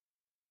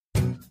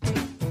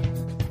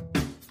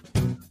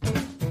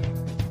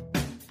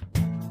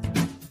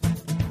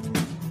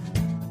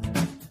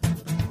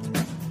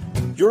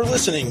You're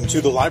listening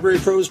to the Library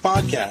Pros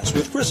Podcast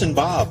with Chris and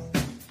Bob,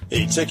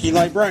 a techie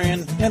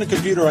librarian and a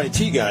computer IT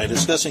guy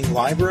discussing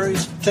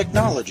libraries,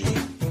 technology,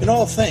 and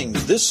all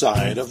things this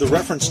side of the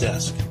reference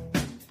desk.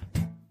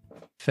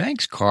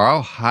 Thanks,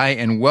 Carl. Hi,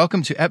 and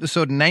welcome to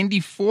episode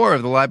 94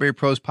 of the Library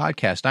Pros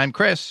Podcast. I'm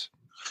Chris.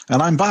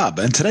 And I'm Bob.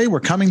 And today we're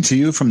coming to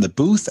you from the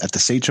booth at the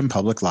Sachem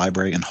Public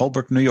Library in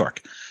Holbrook, New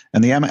York,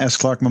 and the Emma S.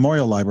 Clark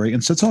Memorial Library in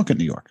Setauket,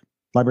 New York.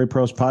 Library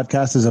Pros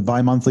Podcast is a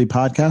bi-monthly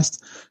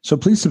podcast, so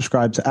please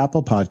subscribe to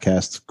Apple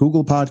Podcasts,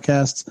 Google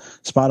Podcasts,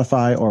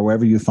 Spotify, or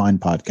wherever you find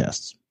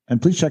podcasts.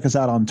 And please check us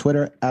out on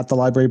Twitter at The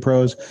Library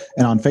Pros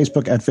and on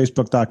Facebook at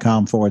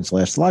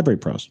facebook.com/Library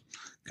Pros.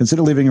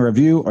 Consider leaving a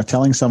review or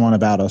telling someone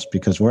about us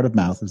because word of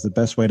mouth is the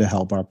best way to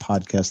help our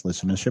podcast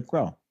listenership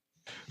grow.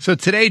 So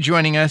today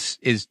joining us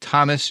is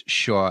Thomas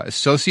Shaw,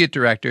 Associate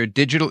Director,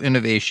 Digital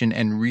Innovation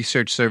and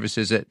Research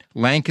Services at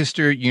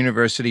Lancaster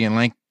University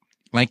in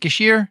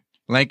Lancashire,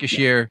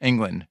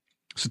 England.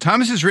 So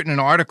Thomas has written an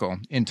article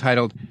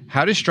entitled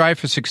How to Strive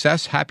for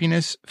Success,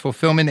 Happiness,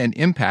 Fulfillment, and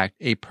Impact,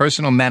 a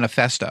Personal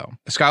Manifesto,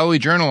 a scholarly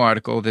journal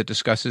article that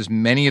discusses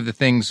many of the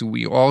things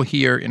we all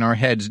hear in our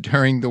heads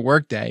during the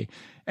workday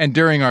and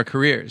during our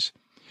careers.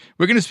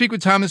 We're going to speak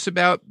with Thomas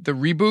about the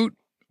reboot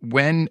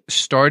when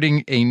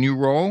starting a new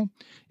role,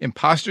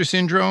 imposter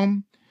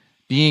syndrome,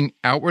 being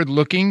outward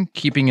looking,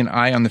 keeping an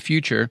eye on the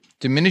future,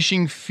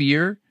 diminishing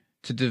fear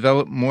to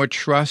develop more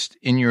trust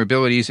in your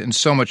abilities, and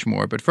so much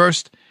more. But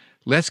first,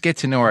 let's get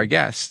to know our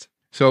guest.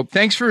 So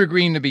thanks for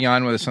agreeing to be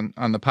on with us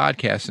on the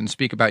podcast and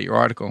speak about your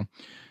article.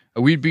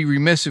 We'd be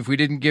remiss if we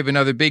didn't give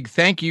another big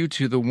thank you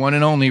to the one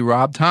and only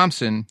Rob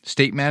Thompson,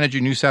 State Manager,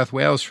 New South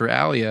Wales for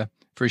ALIA,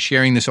 for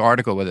sharing this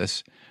article with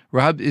us.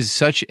 Rob is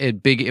such a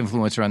big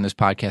influencer on this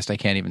podcast, I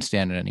can't even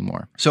stand it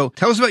anymore. So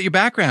tell us about your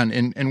background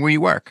and where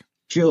you work.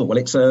 Sure. Well,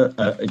 it's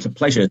a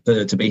pleasure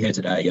to be here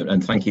today,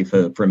 and thank you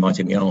for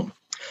inviting me on.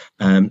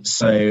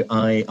 So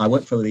I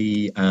work for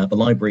the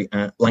library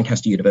at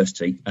Lancaster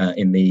University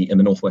in the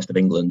northwest of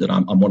England, and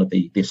I'm one of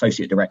the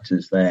associate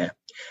directors there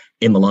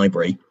in the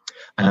library.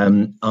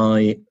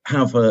 I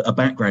have a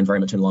background very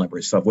much in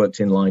libraries, so I've worked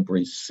in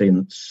libraries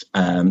since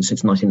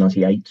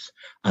 1998,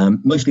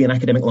 mostly in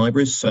academic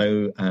libraries.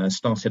 So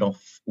started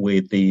off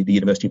with the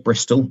University of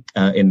Bristol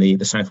in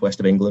the southwest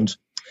of England.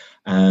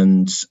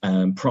 And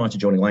prior to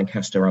joining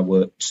Lancaster, I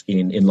worked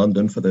in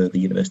London for the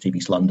University of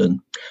East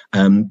London,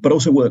 but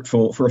also worked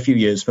for a few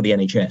years for the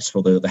NHS,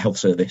 for the health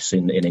service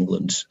in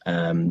England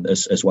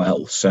as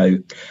well. So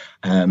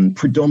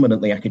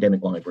predominantly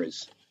academic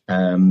libraries,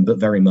 but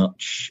very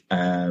much,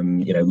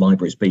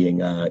 libraries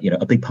being,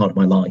 a big part of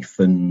my life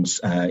and,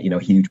 a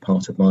huge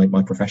part of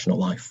my professional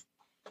life.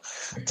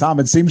 Tom,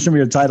 it seems from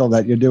your title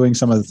that you're doing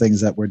some of the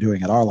things that we're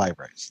doing at our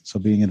libraries. So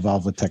being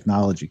involved with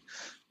technology.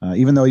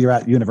 Even though you're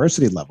at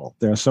university level,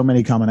 there are so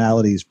many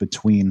commonalities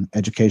between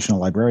educational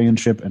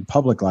librarianship and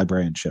public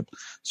librarianship.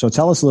 So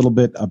tell us a little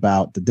bit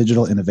about the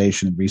digital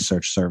innovation and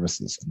research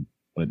services and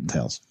what it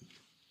entails.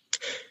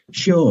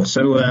 Sure.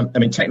 So,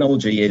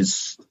 technology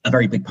is a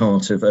very big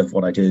part of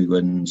what I do,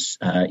 and,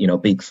 a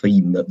big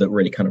theme that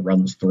really kind of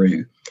runs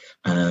through,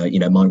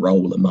 my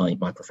role and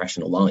my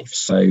professional life.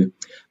 So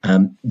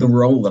the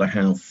role that I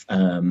have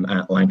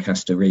at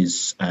Lancaster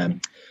is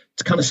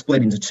it's kind of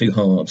split into two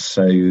halves.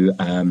 So,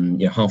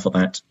 half of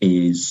that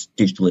is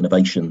digital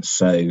innovation.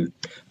 So,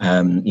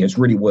 it's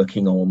really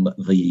working on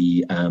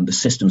the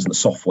systems and the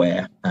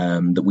software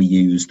that we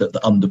use that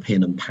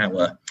underpin and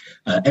power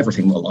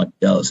everything that library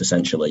does,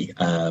 essentially.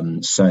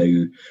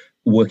 So,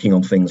 working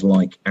on things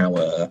like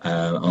our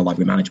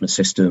library management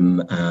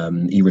system,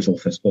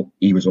 e-resource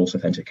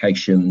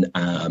authentication,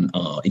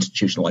 our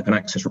institutional open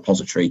access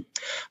repository,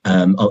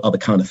 are the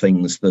kind of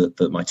things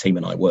that my team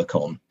and I work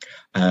on.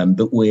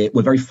 But we're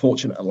very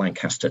fortunate at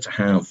Lancaster to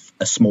have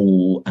a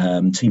small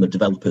team of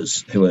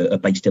developers who are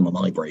based in the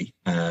library,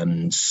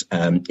 and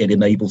it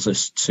enables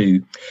us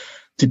to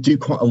do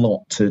quite a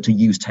lot to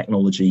use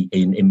technology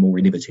in more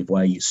innovative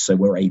ways. So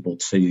we're able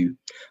to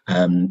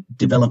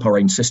develop our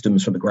own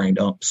systems from the ground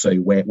up. So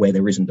where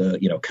there isn't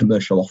a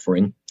commercial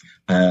offering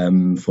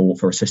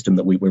for a system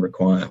that we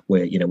require,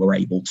 where we're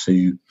able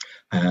to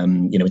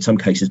in some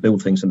cases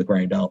build things from the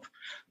ground up,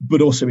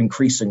 but also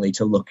increasingly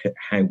to look at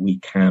how we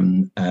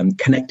can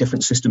connect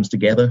different systems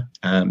together,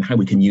 how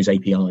we can use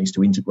APIs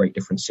to integrate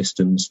different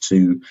systems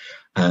to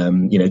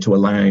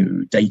allow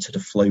data to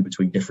flow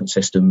between different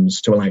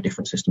systems, to allow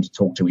different systems to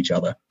talk to each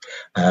other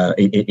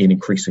in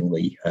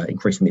increasingly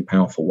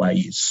powerful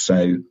ways.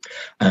 So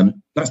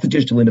that's the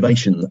digital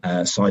innovation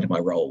side of my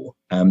role.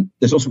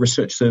 There's also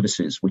research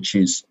services, which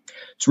it's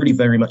really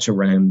very much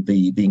around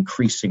the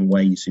increasing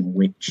ways in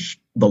which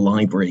the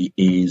library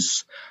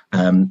is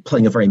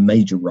playing a very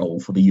major role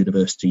for the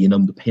university in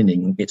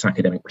underpinning its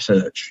academic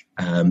research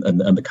and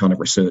the kind of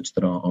research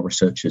that our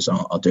researchers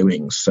are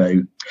doing.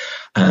 So,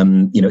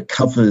 it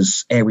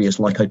covers areas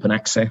like open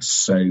access,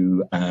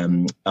 so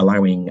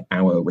allowing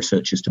our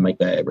researchers to make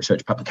their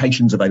research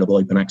publications available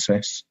open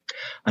access.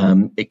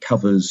 It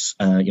covers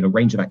a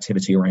range of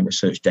activity around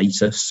research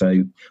data,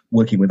 so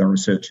working with our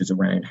researchers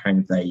around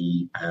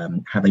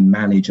how they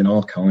manage and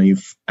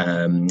archive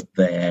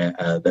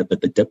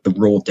the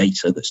raw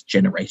data that's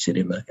generated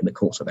in the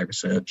course of their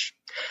research.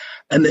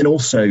 And then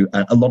also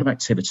a lot of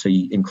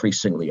activity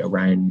increasingly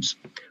around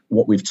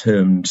what we've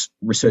termed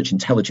research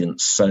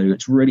intelligence. So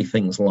it's really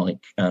things like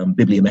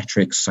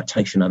bibliometrics,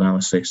 citation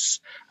analysis,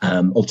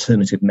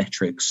 alternative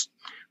metrics,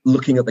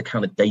 looking at the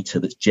kind of data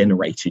that's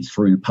generated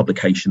through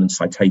publication and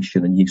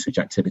citation and usage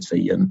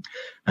activity, and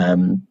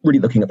really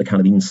looking at the kind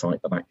of insight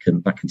that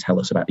can tell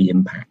us about the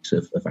impact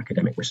of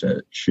academic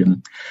research.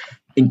 And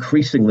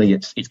increasingly,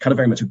 it's kind of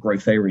very much a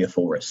growth area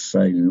for us.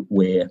 So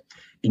we're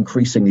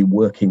increasingly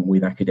working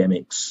with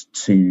academics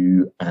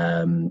to,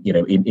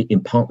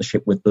 in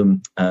partnership with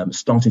them,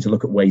 starting to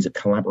look at ways of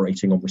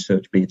collaborating on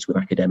research bids with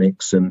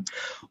academics, and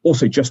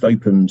also just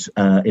opened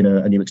in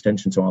a new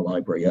extension to our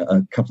library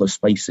a couple of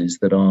spaces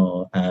that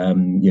are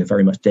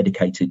very much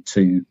dedicated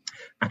to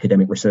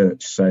academic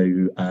research.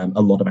 So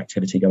a lot of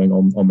activity going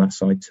on that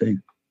side too.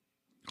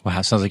 Wow,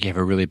 it sounds like you have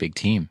a really big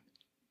team.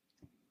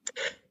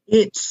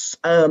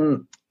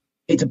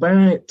 It's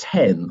about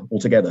 10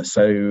 altogether.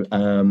 So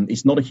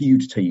it's not a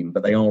huge team,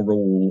 but they are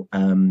all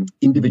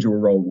individual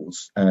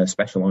roles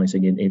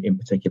specializing in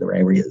particular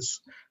areas.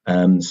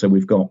 So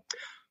we've got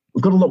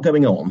a lot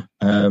going on,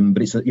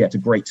 but it's a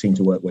great team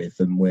to work with,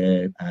 and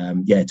we're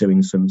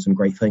doing some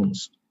great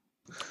things.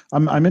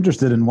 I'm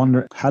interested in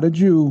wondering, how did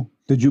you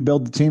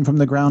build the team from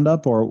the ground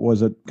up, or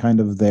was it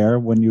kind of there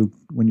when you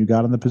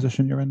got in the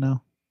position you're in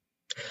now?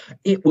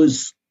 It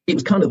was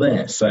kind of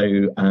there. So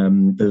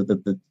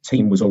the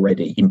team was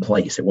already in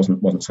place. It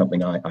wasn't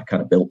something I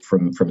kind of built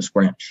from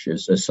scratch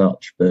as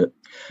such. But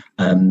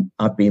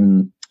I've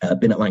been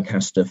at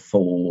Lancaster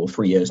for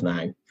 3 years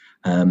now.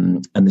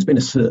 And there's been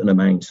a certain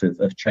amount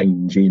of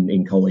change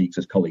in colleagues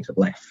as colleagues have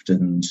left,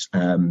 and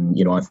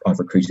I've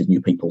recruited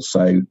new people.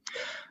 So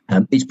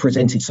it's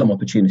presented some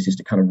opportunities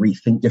to kind of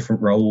rethink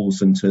different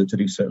roles and to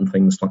do certain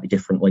things slightly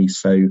differently.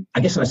 So I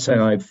guess I'd say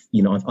I've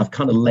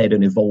kind of led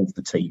and evolved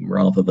the team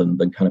rather than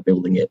kind of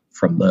building it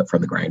from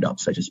the ground up,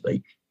 so to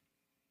speak.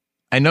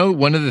 I know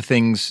one of the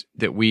things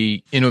that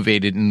we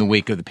innovated in the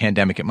wake of the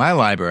pandemic at my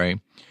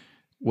library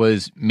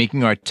was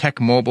making our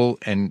tech mobile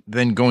and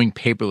then going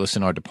paperless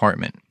in our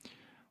department.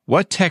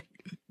 What tech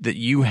that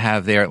you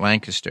have there at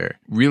Lancaster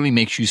really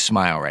makes you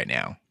smile right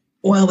now?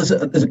 Well, there's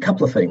a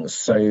couple of things.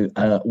 So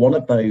one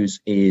of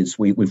those is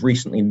we've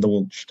recently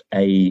launched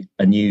a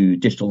new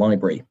digital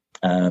library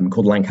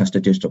called Lancaster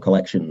Digital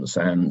Collections,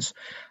 and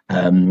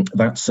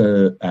that's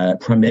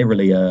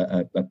primarily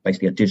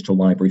basically a digital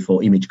library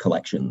for image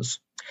collections.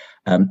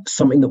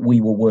 Something that we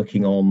were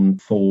working on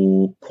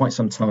for quite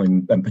some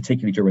time, and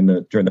particularly during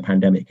the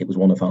pandemic, it was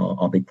one of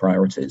our big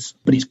priorities.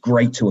 But it's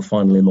great to have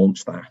finally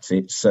launched that.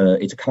 It's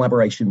a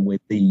collaboration with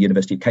the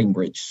University of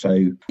Cambridge,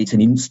 so it's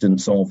an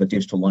instance of a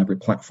digital library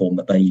platform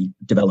that they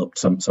developed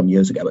some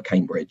years ago at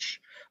Cambridge.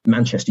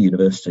 Manchester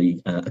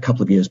University, a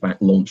couple of years back,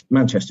 launched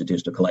Manchester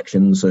Digital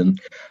Collections, and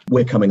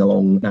we're coming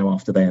along now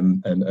after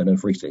them and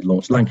have recently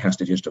launched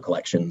Lancaster Digital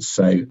Collections.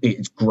 So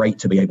it's great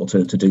to be able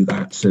to do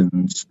that,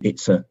 and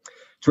it's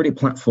really a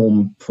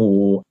platform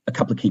for a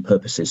couple of key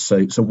purposes.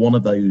 So one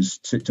of those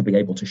to be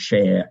able to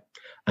share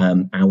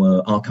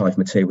our archive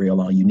material,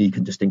 our unique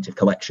and distinctive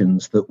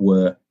collections that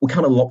were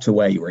kind of locked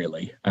away,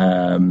 really.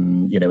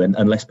 And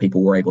unless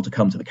people were able to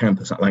come to the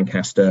campus at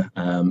Lancaster,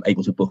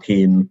 able to book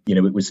in,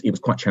 it was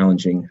quite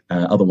challenging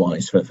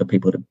otherwise for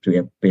people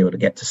to be able to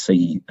get to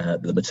see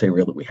the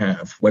material that we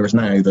have. Whereas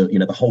now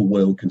the whole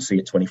world can see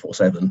it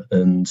 24/7,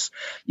 and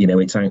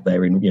it's out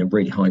there in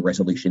really high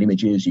resolution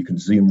images. You can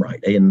zoom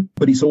right in,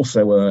 but it's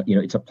also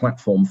it's a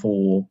platform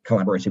for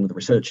collaborating with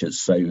researchers.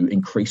 So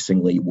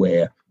increasingly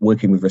we're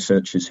working with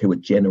researchers who are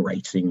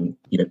generating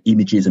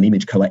images and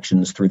image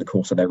collections through the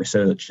course of their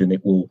research, and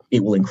it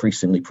will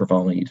increasingly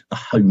provide a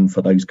home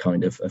for those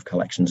kind of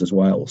collections as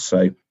well.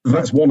 So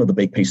that's one of the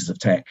big pieces of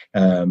tech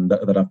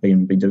that I've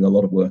been doing a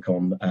lot of work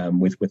on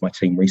with my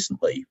team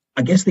recently.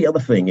 I guess the other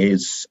thing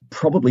is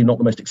probably not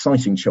the most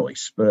exciting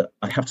choice, but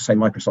I have to say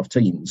Microsoft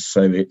Teams.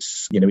 So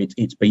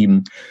it's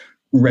been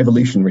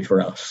revolutionary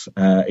for us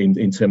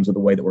in terms of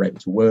the way that we're able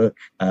to work.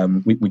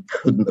 We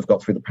couldn't have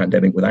got through the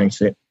pandemic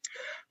without it.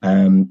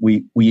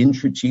 We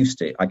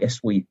introduced it, I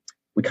guess we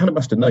kind of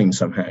must have known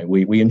somehow.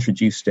 We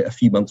introduced it a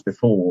few months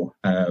before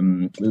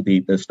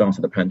the start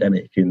of the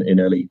pandemic in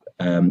early,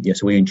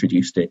 so we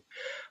introduced it,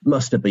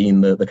 must have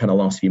been the kind of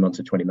last few months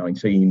of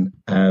 2019.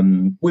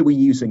 We were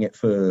using it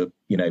for,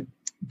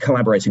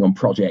 collaborating on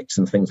projects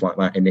and things like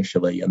that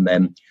initially. And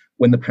then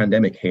when the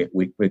pandemic hit,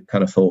 we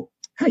kind of thought,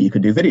 hey, you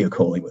can do video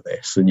calling with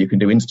this, and you can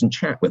do instant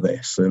chat with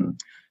this. And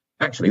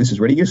actually, this is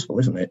really useful,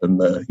 isn't it? And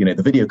the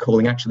video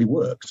calling actually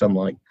works,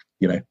 unlike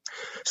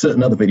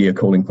certain other video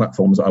calling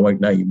platforms that I won't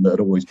name that had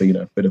always been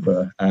a bit of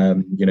a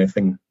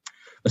thing.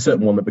 A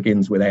certain one that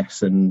begins with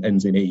S and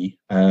ends in E.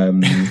 My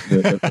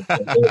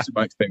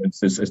experience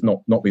has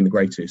not been the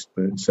greatest,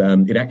 but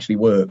it actually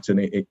worked, and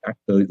it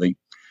absolutely,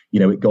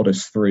 it got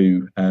us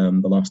through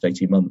the last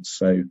 18 months.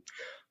 So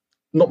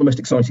not the most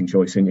exciting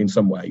choice in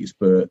some ways,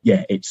 but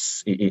yeah,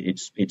 it's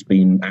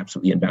been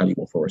absolutely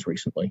invaluable for us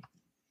recently.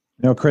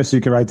 Chris, you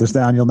can write this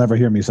down. You'll never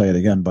hear me say it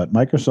again, but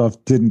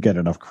Microsoft didn't get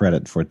enough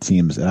credit for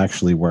Teams. It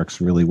actually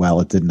works really well.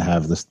 It didn't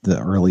have the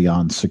early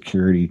on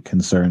security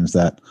concerns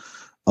that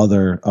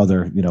other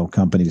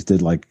companies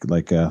did, like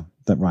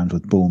that rhymes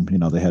with boom.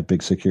 They had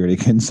big security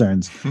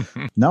concerns.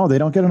 No, they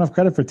don't get enough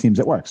credit for Teams.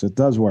 It works. It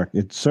does work.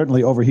 It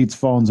certainly overheats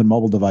phones and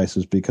mobile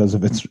devices because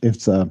of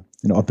its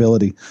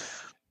ability.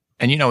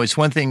 And it's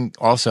one thing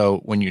also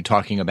when you're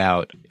talking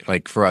about,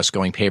 like, for us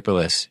going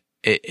paperless.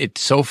 It's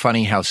so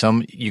funny how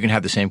you can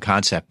have the same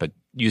concept, but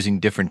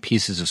using different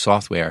pieces of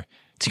software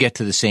to get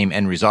to the same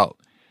end result.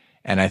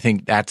 And I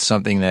think that's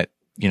something that,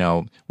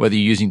 whether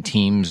you're using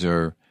Teams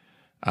or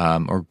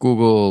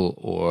Google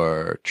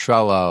or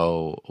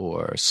Trello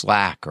or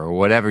Slack or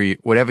whatever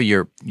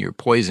your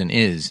poison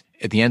is,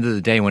 at the end of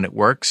the day, when it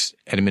works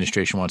and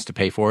administration wants to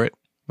pay for it,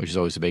 which is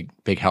always a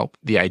big help.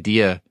 The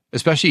idea,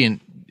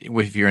 especially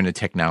if you're in the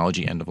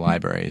technology end of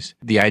libraries,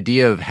 the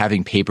idea of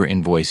having paper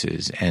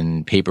invoices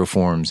and paper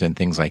forms and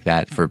things like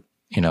that for,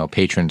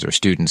 patrons or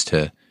students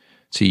to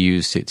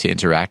use to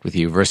interact with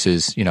you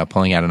versus,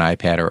 pulling out an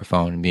iPad or a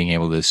phone and being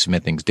able to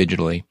submit things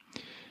digitally.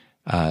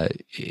 I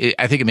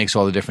think it makes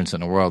all the difference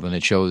in the world, and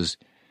it shows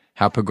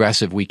how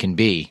progressive we can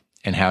be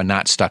and how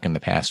not stuck in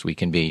the past we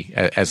can be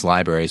as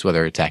libraries,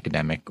 whether it's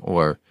academic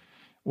or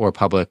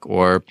public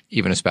or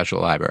even a special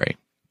library.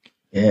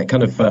 Yeah, it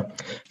kind of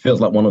feels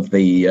like one of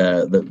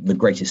the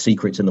greatest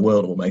secrets in the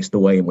world, almost, the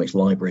way in which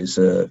libraries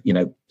are,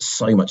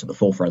 so much at the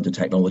forefront of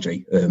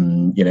technology.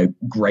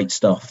 Great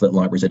stuff that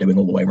libraries are doing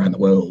all the way around the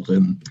world.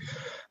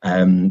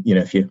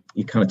 If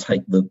you kind of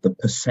take the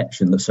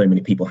perception that so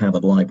many people have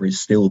of libraries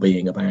still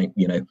being about,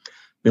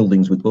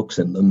 buildings with books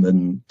in them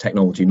and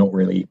technology not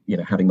really,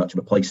 having much of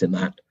a place in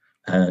that.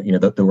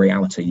 The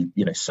reality,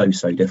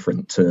 so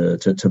different to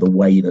the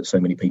way that so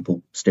many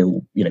people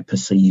still,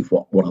 perceive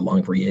what a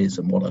library is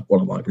and what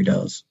a library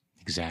does.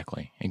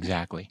 Exactly.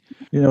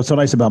 What's so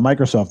nice about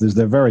Microsoft is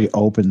they're very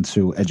open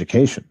to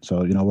education.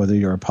 So, whether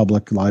you're a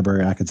public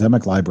library,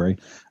 academic library,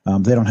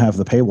 they don't have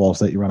the paywalls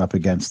that you run up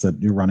against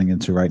that you're running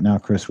into right now,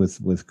 Chris,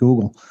 with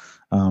Google.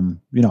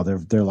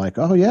 They're like,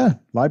 oh yeah,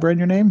 library in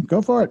your name,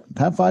 go for it.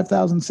 Have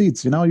 5,000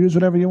 seats, use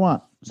whatever you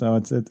want. So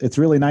it's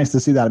really nice to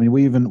see that. I mean,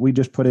 we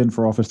just put in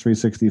for Office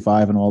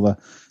 365 and all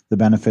the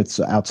benefits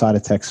outside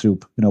of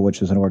TechSoup,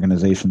 which is an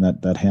organization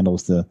that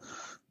handles the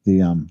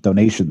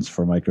donations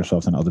for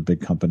Microsoft and other big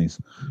companies.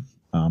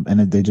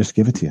 And they just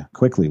give it to you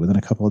quickly within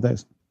a couple of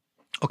days.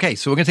 Okay,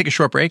 so we're going to take a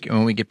short break. And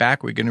when we get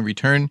back, we're going to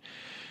return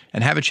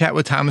and have a chat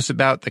with Thomas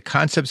about the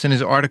concepts in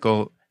his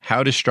article,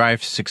 How to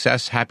Strive for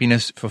Success,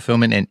 Happiness,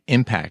 Fulfillment, and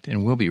Impact.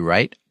 And we'll be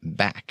right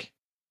back.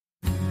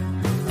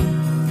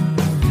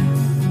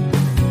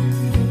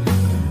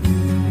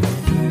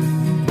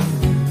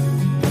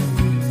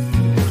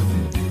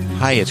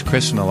 Hi, it's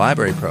Chris from the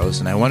Library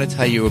Pros, and I want to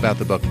tell you about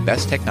the book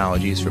Best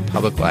Technologies for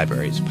Public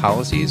Libraries,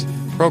 Policies,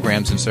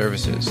 Programs, and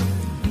Services.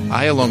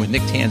 I, along with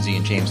Nick Tanzi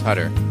and James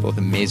Hutter, both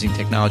amazing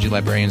technology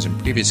librarians and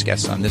previous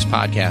guests on this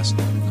podcast,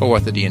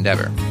 co-authored the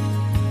endeavor.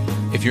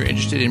 If you're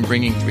interested in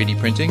bringing 3D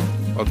printing,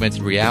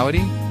 augmented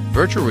reality,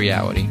 virtual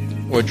reality,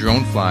 or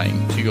drone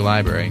flying to your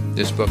library,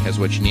 this book has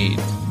what you need.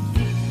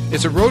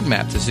 It's a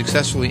roadmap to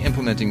successfully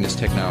implementing this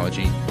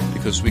technology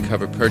because we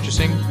cover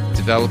purchasing,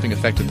 developing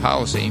effective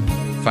policy,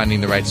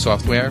 finding the right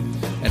software,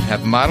 and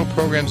have model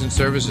programs and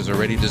services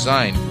already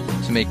designed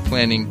to make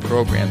planning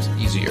programs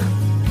easier.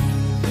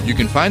 You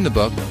can find the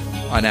book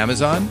on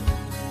Amazon,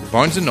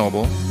 Barnes &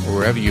 Noble, or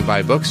wherever you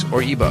buy books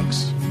or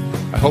ebooks.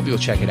 I hope you'll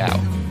check it out.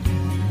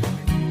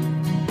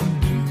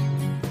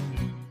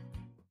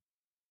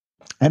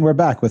 And we're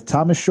back with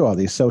Thomas Shaw,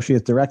 the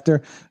Associate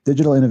Director,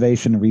 Digital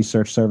Innovation and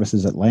Research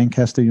Services at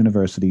Lancaster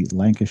University,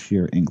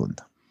 Lancashire, England.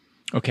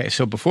 Okay,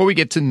 so before we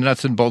get to the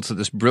nuts and bolts of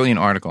this brilliant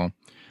article,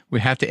 we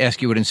have to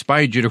ask you what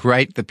inspired you to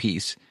write the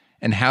piece,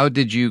 and how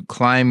did you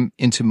climb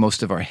into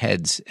most of our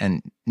heads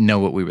and know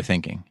what we were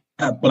thinking?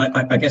 Well,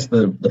 I guess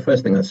the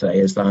first thing I'd say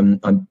is that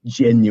I'm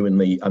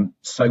genuinely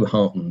so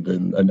heartened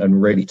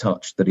and really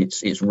touched that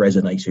it's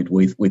resonated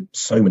with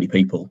so many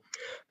people.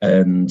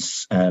 And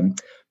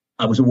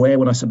I was aware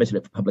when I submitted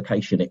it for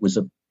publication, it was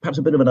perhaps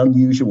a bit of an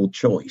unusual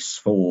choice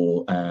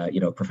for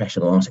a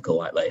professional article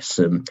like this.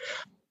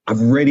 I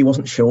really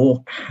wasn't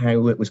sure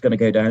how it was going to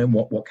go down,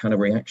 what kind of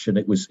reaction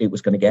it was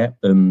going to get.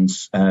 And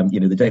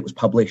the day it was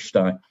published,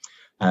 I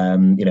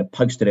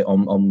posted it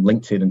on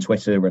LinkedIn and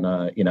Twitter, and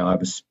I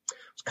was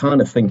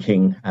kind of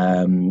thinking,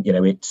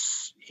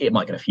 it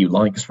might get a few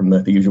likes from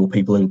the usual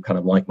people who kind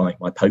of like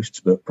my posts,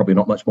 but probably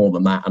not much more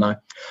than that. And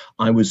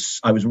I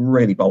was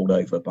really bowled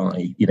over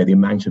by the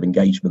amount of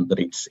engagement that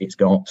it's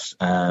got,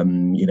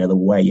 the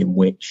way in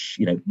which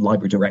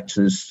library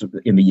directors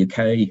in the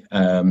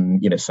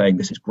UK saying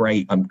this is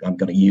great, I'm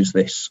going to use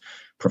this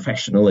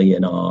professionally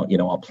in our,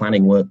 our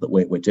planning work that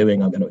we're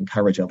doing. I'm going to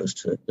encourage others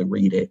to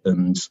read it,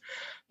 and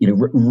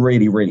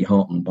really, really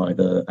heartened by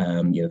the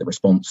the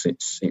response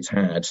it's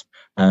had,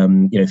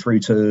 through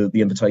to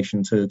the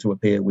invitation to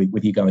appear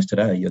with you guys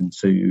today and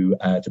to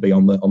be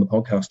on the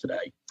podcast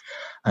today.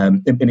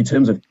 And in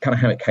terms of kind of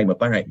how it came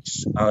about,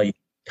 I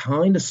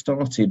kind of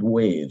started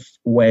with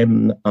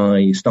when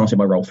I started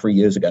my role 3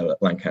 years ago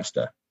at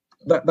Lancaster.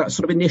 That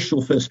sort of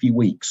initial first few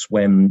weeks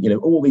when,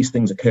 all these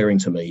things occurring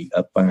to me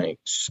about,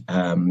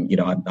 I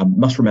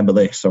must remember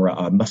this, or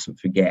I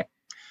mustn't forget,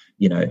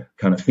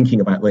 kind of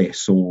thinking about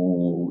this,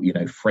 or,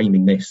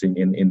 framing this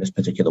in this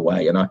particular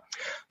way. And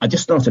I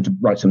just started to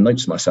write some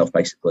notes to myself,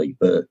 basically.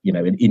 But,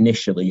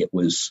 initially it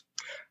was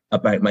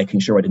about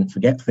making sure I didn't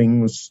forget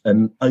things.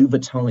 And over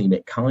time,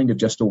 it kind of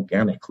just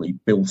organically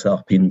built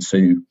up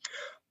into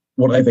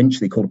what I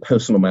eventually called a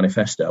personal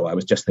manifesto. I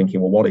was just thinking,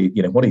 well,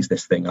 what is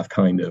this thing I've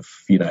kind of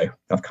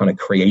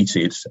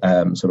created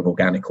sort of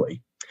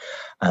organically.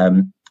 So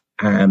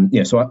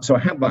I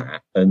had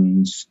that,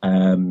 and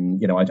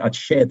I'd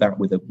shared that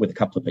with a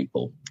couple of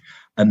people,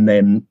 and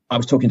then I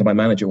was talking to my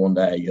manager one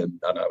day,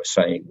 and I was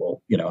saying,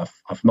 well,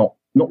 I've not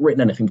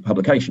written anything for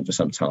publication for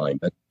some time,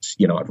 but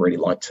I'd really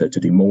like to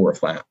do more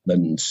of that.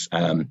 And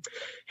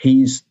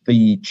he's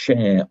the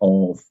chair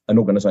of an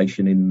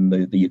organisation in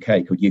the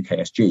UK called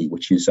UKSG,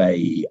 which is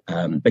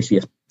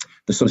basically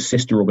the sort of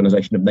sister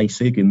organisation of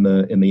NASIG in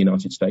the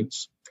United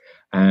States.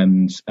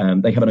 And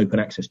they have an open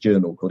access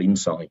journal called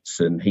Insights.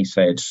 And he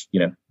said,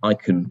 I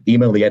can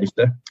email the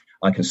editor,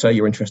 I can say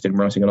you're interested in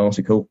writing an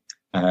article.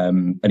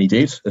 And he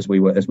did, as we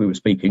were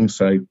speaking.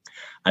 So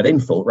I then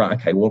thought, right,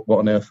 okay, what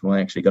on earth am I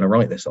actually going to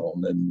write this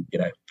on? And,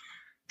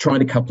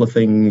 tried a couple of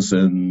things,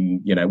 and,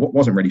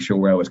 wasn't really sure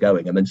where I was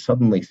going. And then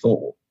suddenly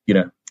thought,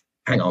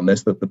 hang on,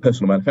 there's the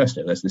personal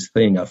manifesto. There's this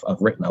thing I've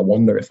written. I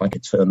wonder if I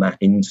could turn that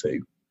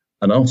into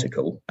an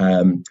article.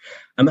 And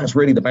that's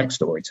really the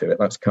backstory to it.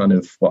 That's kind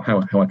of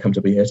how I come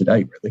to be here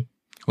today, really.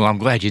 Well, I'm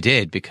glad you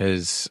did,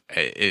 because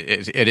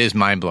it is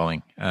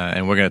mind-blowing.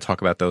 And we're going to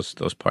talk about those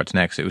parts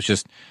next. It was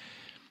just,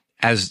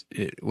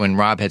 when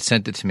Rob had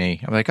sent it to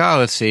me, I'm like, oh,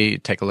 let's see,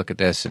 take a look at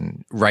this.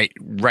 And right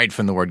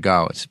from the word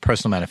go, it's a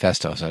personal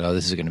manifesto. I said, oh,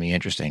 this is going to be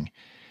interesting.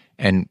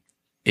 And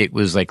it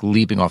was like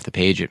leaping off the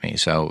page at me.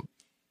 So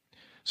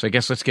I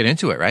guess let's get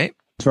into it, right?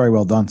 It's very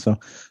well done. So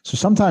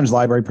sometimes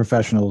library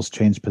professionals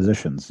change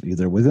positions,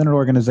 either within an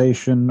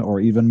organization or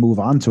even move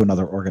on to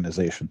another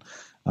organization.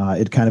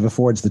 It kind of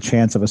affords the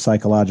chance of a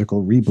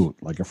psychological reboot,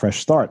 like a fresh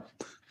start,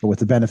 but with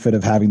the benefit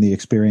of having the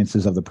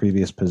experiences of the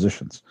previous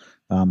positions.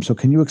 So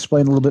can you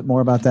explain a little bit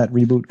more about that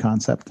reboot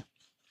concept?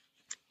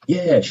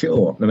 Yeah,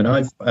 sure. I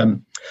mean,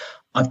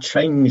 I've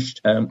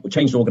changed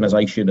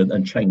organization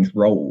and changed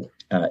role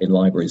in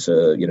libraries,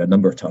 a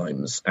number of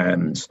times,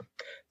 and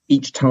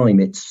each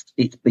time it's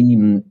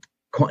been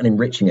quite an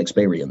enriching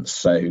experience.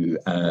 So,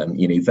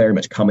 very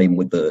much come in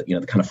with the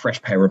kind of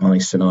fresh pair of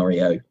eyes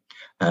scenario,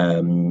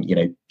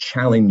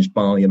 challenged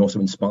by and also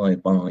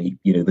inspired by,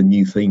 the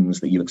new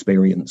things that you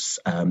experience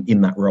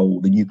in that role,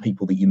 the new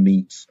people that you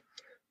meet,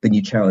 the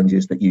new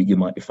challenges that you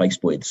might be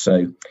faced with.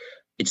 So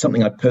it's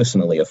something I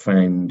personally have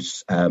found,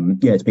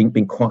 it's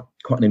been quite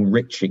an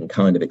enriching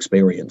kind of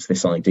experience,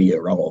 this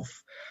idea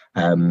of,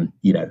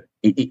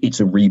 it's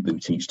a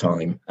reboot each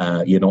time.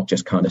 You're not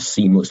just kind of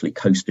seamlessly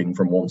coasting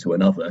from one to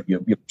another.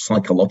 You're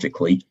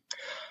psychologically,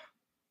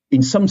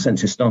 in some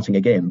senses, starting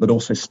again, but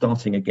also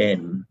starting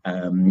again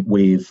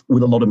with a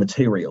lot of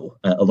material,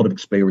 a lot of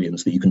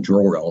experience that you can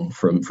draw on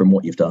from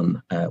what you've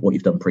done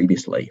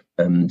previously.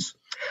 And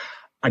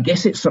I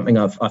guess it's something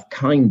I've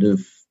kind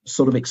of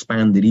sort of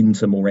expanded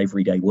into more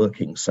everyday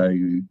working. So,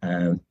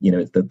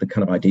 the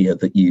kind of idea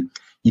that you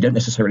don't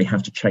necessarily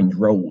have to change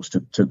roles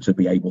to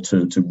be able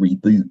to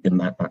reboot in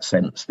that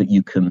sense, that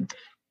you can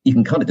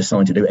kind of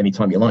decide to do it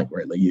anytime you like,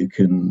 really. You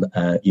can,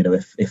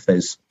 if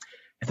there's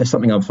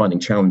something I'm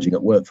finding challenging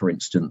at work, for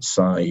instance,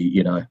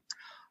 I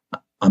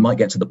might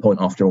get to the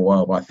point after a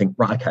while where I think,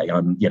 right, okay,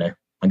 I'm going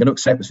to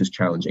accept this is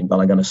challenging, but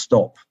I'm going to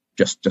stop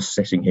just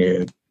sitting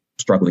here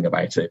struggling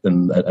about it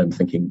and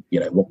thinking,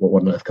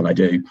 what on earth can I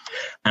do,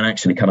 and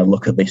actually kind of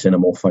look at this in a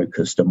more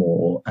focused, a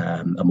more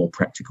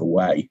practical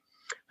way,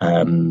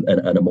 and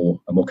a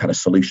more kind of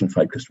solution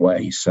focused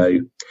way. So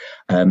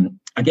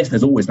I guess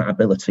there's always that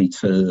ability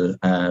to,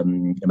 I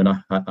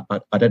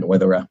don't know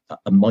whether a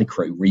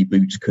micro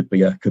reboot could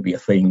be a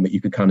thing that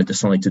you could kind of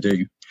decide to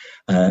do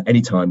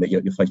anytime that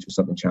you're faced with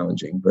something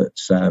challenging. But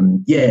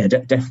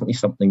definitely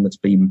something that's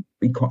been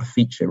quite a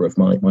feature of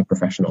my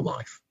professional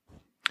life.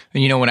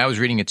 And when I was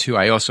reading it too,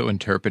 I also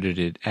interpreted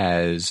it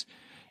as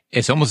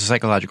it's almost a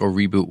psychological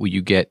reboot where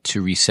you get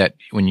to reset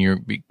when you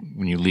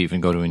leave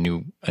and go to a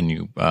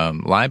new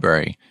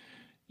library.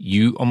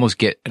 You almost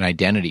get an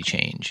identity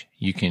change.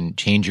 You can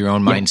change your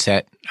own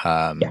mindset.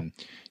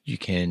 You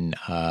can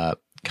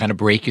kind of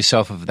break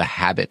yourself of the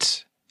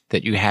habits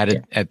that you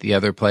had at the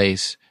other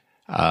place.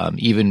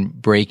 Even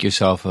break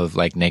yourself of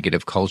like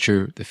negative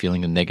culture, the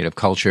feeling of negative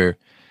culture,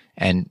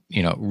 and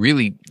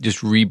really just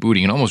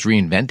rebooting and almost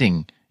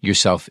reinventing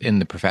yourself in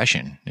the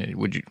profession.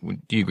 Do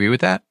you agree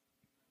with that?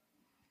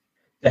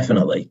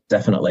 Definitely.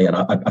 And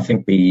I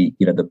think the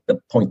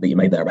point that you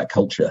made there about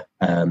culture,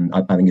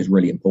 I think is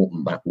really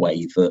important. That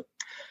way that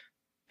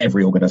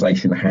every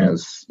organisation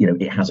has,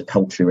 it has a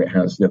culture. It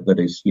has that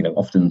is,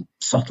 often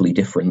subtly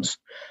different,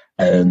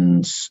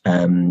 and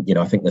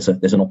I think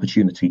there's an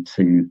opportunity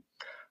to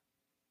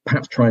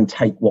perhaps try and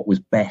take what was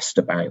best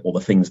about, or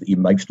the things that you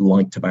most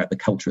liked about the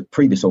culture of the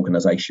previous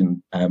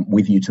organisation,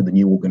 with you to the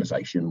new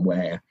organisation,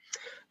 where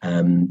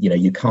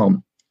you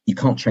can't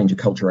change a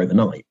culture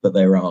overnight, but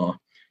there are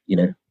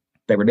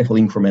little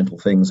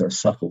incremental things, there are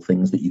subtle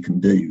things that you can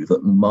do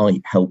that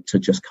might help to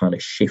just kind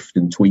of shift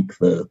and tweak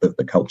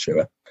the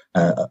culture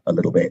a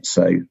little bit.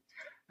 So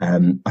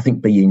I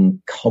think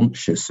being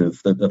conscious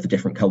of the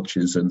different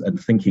cultures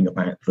and thinking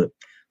about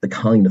the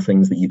kind of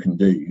things that you can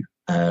do,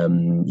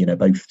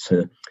 both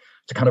to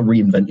kind of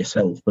reinvent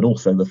yourself, but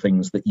also the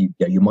things that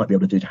you might be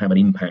able to do to have an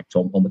impact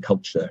on the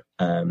culture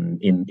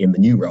in the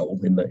new role,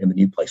 in the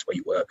new place where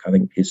you work, I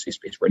think is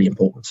really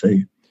important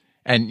too.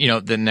 And,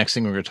 the next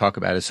thing we're going to talk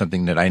about is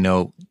something that I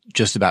know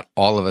just about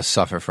all of us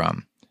suffer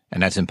from,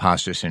 and that's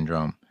imposter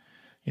syndrome.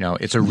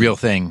 It's a real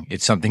thing.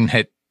 It's something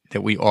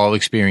that we all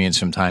experience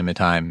from time to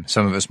time,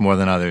 some of us more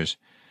than others.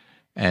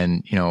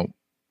 And,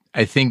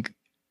 I think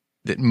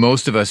that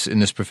most of us in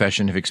this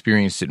profession have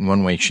experienced it in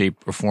one way,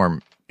 shape, or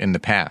form in the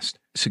past.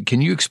 So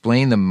can you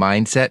explain the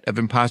mindset of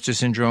imposter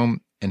syndrome,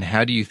 and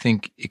how do you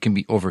think it can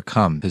be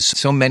overcome? Because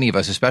so many of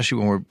us, especially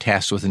when we're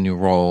tasked with a new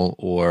role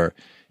or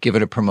give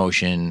it a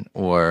promotion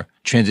or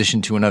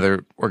transition to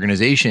another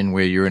organization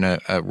where you're in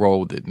a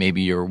role that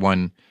maybe you're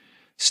one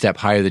step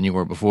higher than you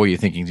were before, you're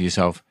thinking to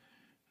yourself,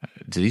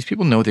 do these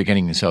people know what they're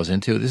getting themselves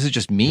into? This is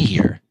just me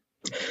here.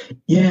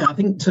 Yeah, I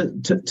think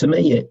to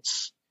me,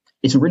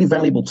 it's a really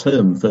valuable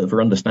term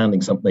for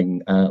understanding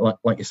something,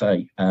 like you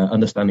say,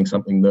 understanding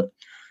something that,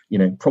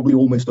 probably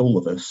almost all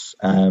of us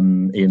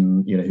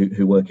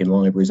who work in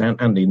libraries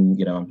and in,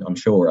 I'm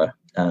sure,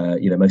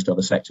 most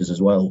other sectors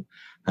as well,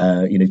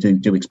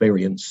 do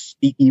experience,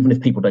 even if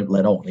people don't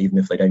let on, even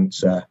if they don't,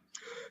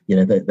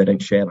 they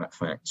don't share that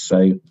fact.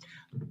 So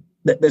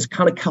there's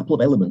kind of a couple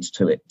of elements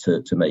to it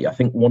to me. I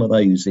think one of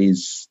those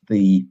is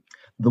the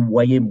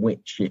way in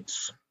which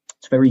it's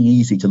very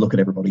easy to look at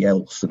everybody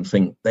else and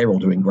think they're all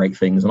doing great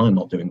things and I'm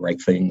not doing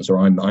great things, or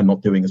I'm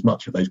not doing as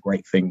much of those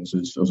great things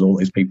as all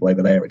those people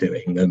over there are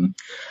doing. And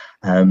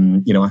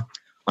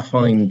I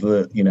find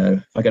that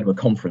if I go to a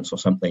conference or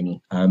something,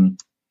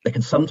 there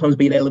can sometimes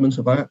be an element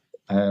of that.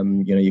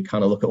 You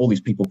kind of look at all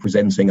these people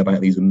presenting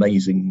about these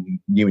amazing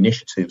new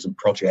initiatives and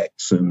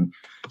projects, and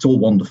it's all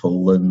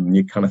wonderful, and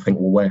you kind of think,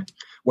 well,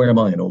 where am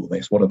I in all of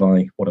this? What have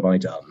I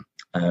done?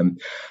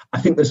 I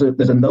think there's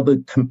another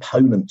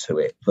component to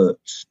it that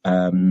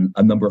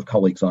a number of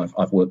colleagues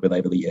I've worked with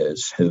over the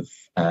years have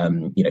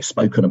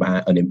spoken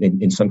about, and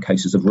in some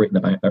cases have written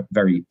about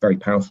very, very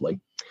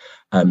powerfully.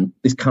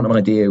 This kind of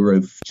idea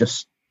of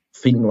just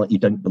feeling like you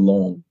don't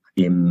belong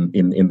in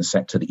the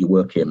sector that you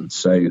work in.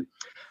 So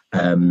I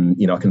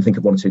can think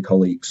of one or two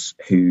colleagues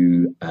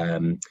who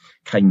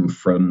came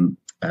from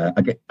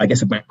I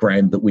guess a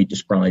background that we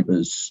describe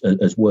as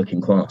working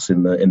class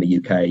in the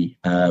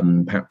UK,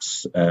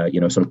 perhaps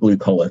sort of blue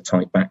collar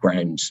type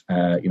background,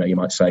 you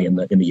might say in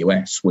the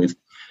US, with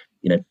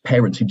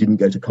parents who didn't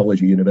go to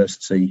college or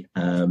university,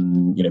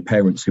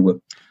 parents who were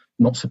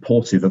not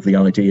supportive of the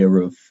idea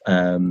of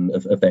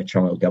their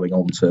child going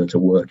on to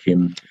work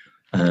in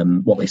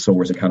what they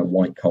saw as a kind of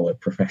white collar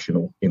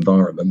professional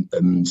environment.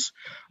 And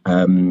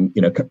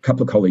a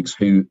couple of colleagues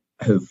who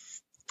have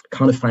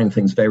kind of found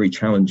things very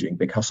challenging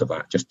because of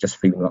that, just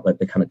feeling like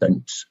they kind of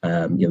don't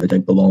they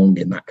don't belong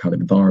in that kind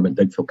of environment,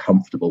 don't feel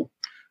comfortable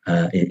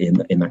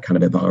in that kind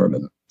of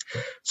environment.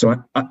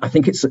 So I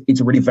think it's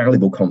a really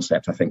valuable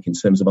concept, I think, in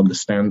terms of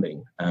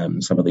understanding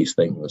some of these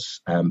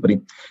things, but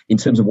in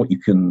terms of what you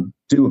can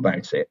do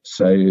about it.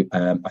 So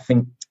I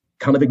think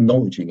kind of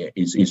acknowledging it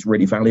is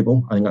really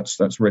valuable. I think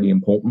that's really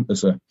important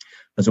as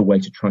a way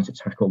to try to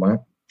tackle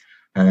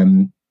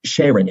that.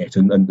 Sharing it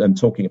and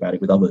talking about it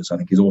with others, I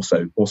think, is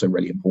also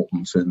really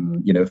important.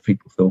 And if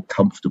people feel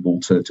comfortable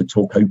to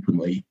talk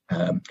openly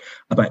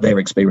about their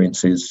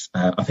experiences,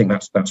 I think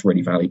that's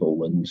really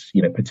valuable. And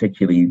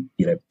particularly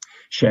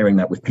sharing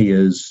that with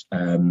peers,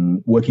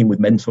 working with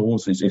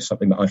mentors is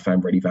something that I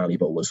found really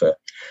valuable as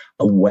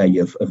a way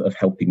of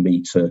helping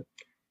me to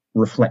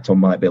reflect on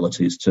my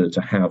abilities to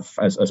have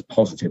as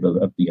positive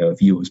a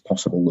view as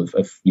possible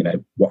of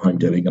what I'm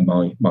doing and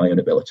my own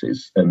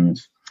abilities. And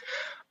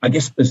I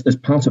guess as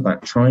part of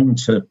that, trying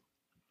to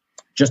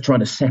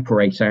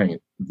separate out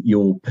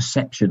your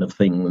perception of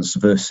things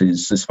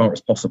versus, as far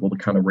as possible, the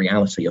kind of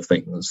reality of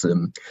things,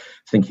 and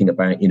thinking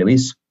about,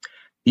 is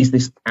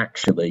this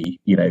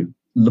actually,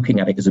 looking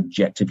at it as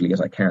objectively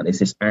as I can, is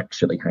this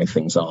actually how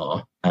things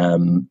are?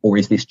 Or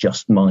is this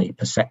just my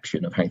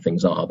perception of how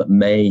things are that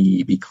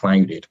may be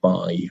clouded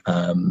by,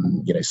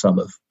 some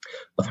of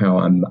how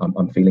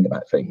I'm feeling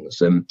about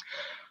things?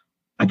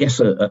 I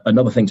guess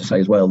another thing to say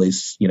as well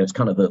is, it's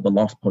kind of the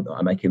last point that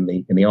I make in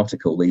the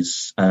article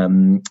is,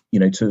 to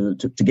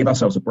give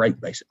ourselves a break,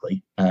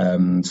 basically. I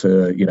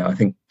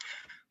think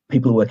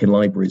people who work in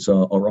libraries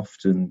are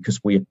often, because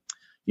we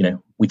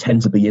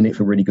tend to be in it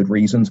for really good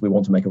reasons. We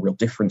want to make a real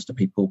difference to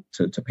people,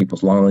 to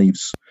people's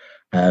lives.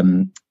 I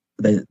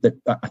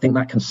think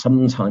that can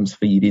sometimes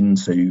feed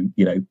into,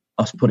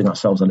 us putting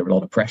ourselves under a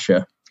lot of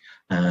pressure.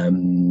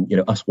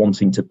 Us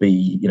wanting to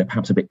be,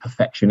 perhaps a bit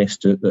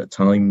perfectionist at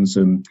times.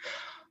 And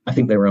I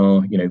think there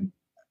are,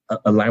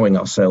 allowing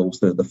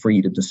ourselves the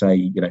freedom to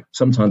say,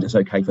 sometimes it's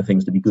okay for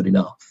things to be good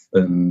enough,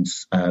 and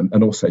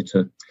also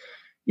to,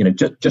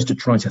 just to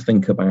try to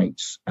think about,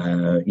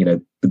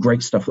 the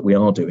great stuff that we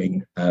are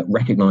doing,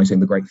 recognizing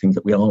the great things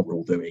that we are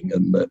all doing,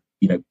 and that,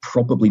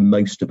 probably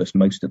most of us,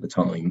 most of the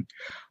time,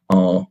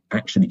 are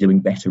actually doing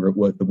better at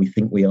work than we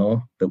think we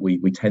are, that we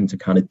tend to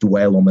kind of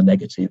dwell on the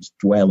negatives,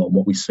 dwell on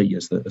what we see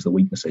as the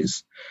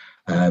weaknesses.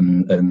 I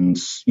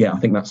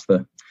think that's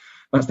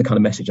the kind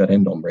of message I'd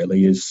end on,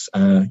 really, is,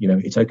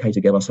 it's okay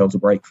to give ourselves a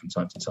break from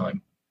time to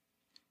time.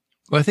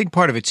 Well, I think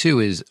part of it, too,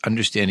 is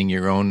understanding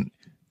your own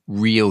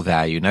real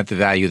value, not the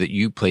value that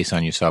you place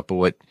on yourself, but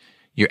what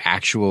your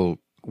actual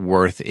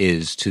worth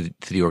is to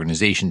the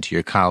organization, to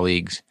your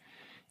colleagues.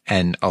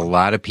 And a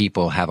lot of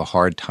people have a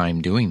hard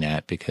time doing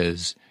that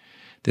because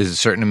there's a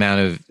certain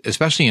amount of,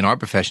 especially in our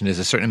profession, there's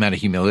a certain amount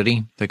of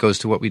humility that goes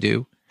to what we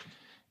do.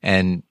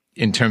 And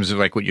in terms of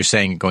like what you're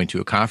saying, going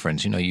to a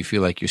conference, you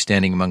feel like you're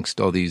standing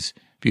amongst all these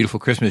beautiful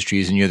Christmas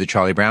trees and you're the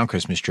Charlie Brown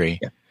Christmas tree.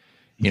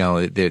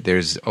 Yeah.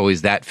 There's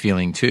always that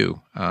feeling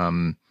too.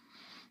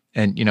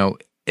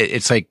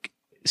 It's like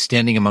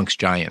standing amongst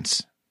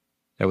giants.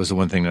 That was the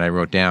one thing that I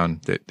wrote down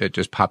that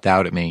just popped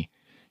out at me.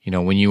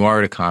 When you are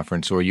at a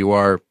conference or you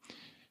are,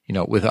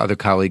 with other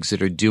colleagues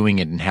that are doing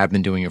it and have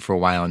been doing it for a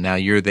while, and now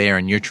you're there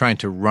and you're trying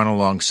to run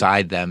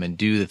alongside them and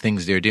do the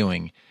things they're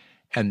doing.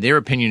 And their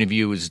opinion of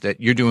you is that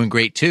you're doing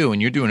great too,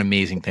 and you're doing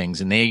amazing things,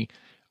 and they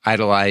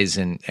idolize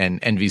and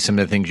envy some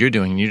of the things you're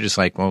doing. And you're just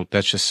like, well,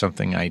 that's just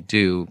something I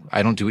do.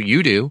 I don't do what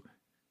you do.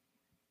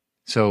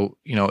 So,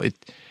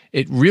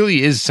 it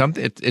really is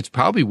something, it's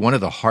probably one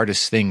of the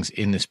hardest things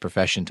in this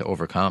profession to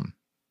overcome.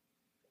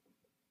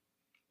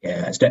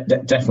 Yeah, it's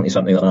definitely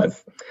something that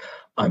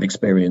I've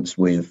experienced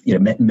with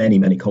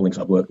many colleagues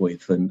I've worked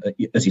with, and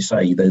as you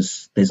say,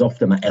 there's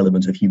often that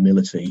element of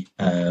humility,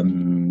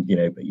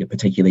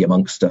 particularly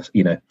amongst us,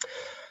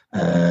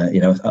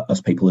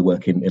 us people who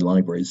work in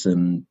libraries,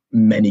 and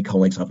many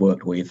colleagues I've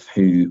worked with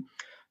who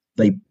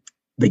they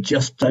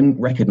just don't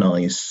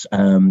recognise,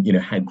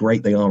 how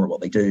great they are at what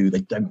they do.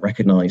 They don't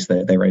recognise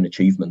their own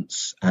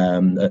achievements.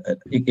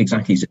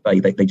 Exactly as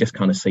they just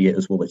kind of see it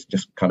as, well, it's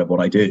just kind of what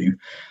I do,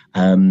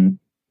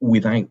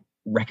 without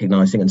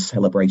recognising and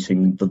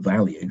celebrating the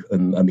value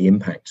and the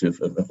impact of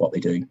what they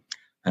do.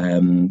 I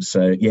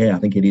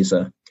think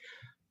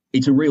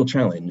it's a real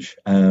challenge.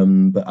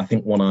 But I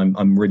think one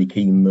I'm really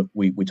keen that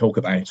we talk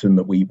about and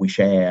that we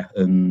share,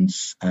 and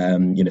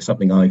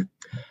something I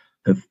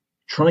have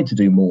tried to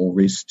do more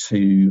is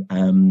to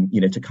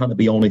to kind of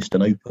be honest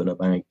and open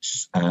about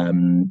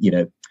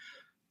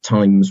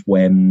times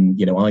when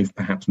I've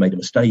perhaps made a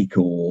mistake,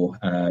 or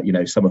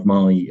some of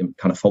my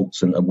kind of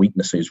faults and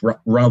weaknesses,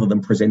 rather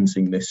than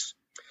presenting this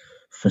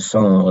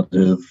facade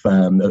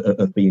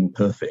of being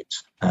perfect,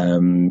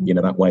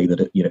 that way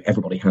that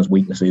everybody has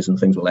weaknesses and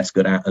things we're less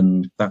good at,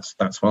 and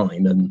that's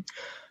fine. And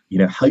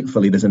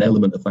hopefully there's an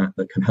element of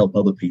that can help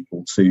other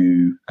people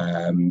to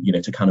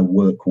to kind of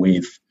work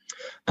with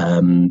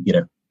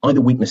either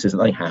weaknesses that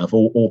they have,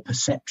 or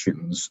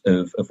perceptions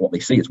of what they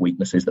see as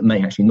weaknesses that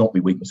may actually not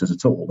be weaknesses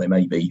at all. They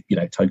may be,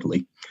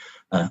 totally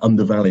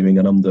undervaluing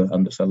and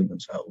underselling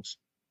themselves.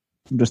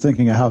 I'm just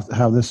thinking of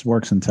how this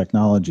works in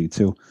technology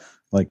too,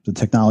 like the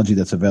technology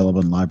that's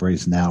available in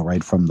libraries now,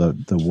 right, from the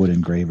wood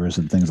engravers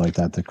and things like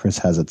that Chris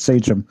has at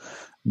Sachem,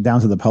 down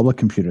to the public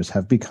computers,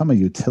 have become a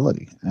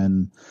utility.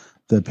 And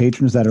the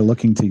patrons that are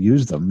looking to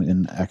use them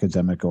in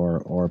academic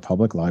or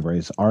public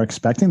libraries are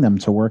expecting them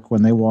to work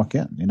when they walk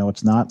in.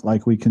 It's not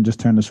like we can just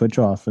turn the switch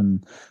off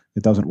and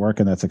it doesn't work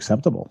and that's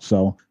acceptable.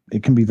 So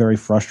it can be very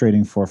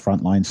frustrating for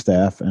frontline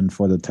staff and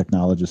for the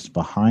technologists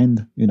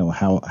behind,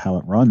 how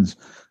it runs,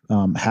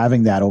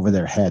 having that over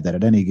their head that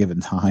at any given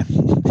time,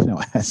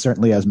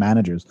 certainly as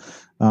managers,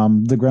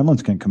 the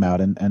gremlins can come out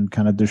and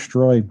kind of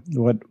destroy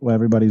what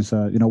everybody's,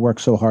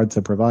 worked so hard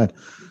to provide.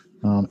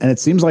 And it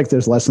seems like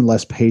there's less and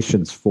less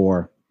patience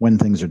for when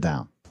things are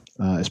down,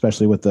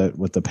 especially with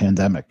the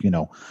pandemic.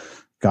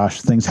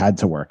 Things had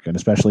to work, and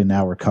especially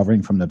now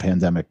recovering from the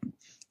pandemic,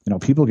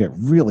 people get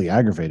really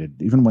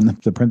aggravated even when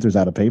the printer's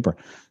out of paper.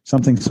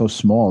 Something so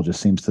small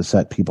just seems to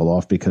set people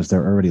off because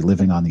they're already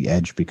living on the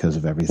edge because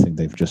of everything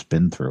they've just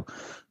been through.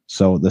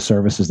 So the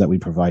services that we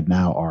provide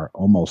now are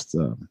almost,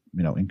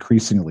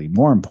 increasingly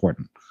more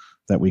important,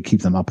 that we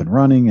keep them up and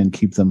running and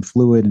keep them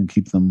fluid and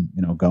keep them,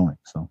 going.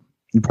 So.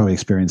 You probably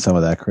experienced some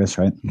of that, Chris,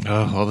 right?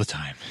 Oh, all the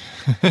time.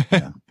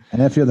 Yeah.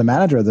 And if you're the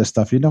manager of this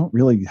stuff, you don't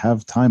really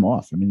have time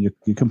off. I mean,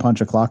 you can punch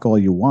a clock all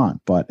you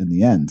want, but in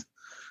the end,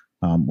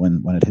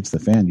 when it hits the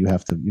fan, you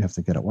have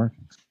to get it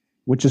working,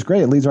 which is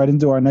great. It leads right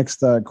into our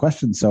next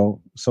question. So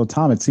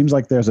Tom, it seems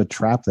like there's a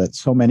trap that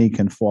so many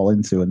can fall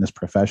into in this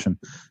profession,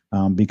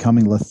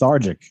 becoming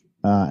lethargic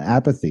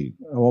apathy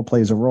all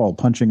plays a role,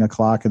 punching a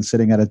clock and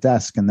sitting at a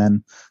desk, and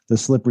then the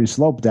slippery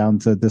slope down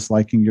to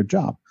disliking your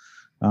job.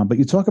 But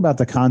you talk about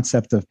the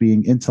concept of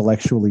being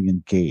intellectually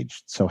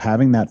engaged. So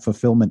having that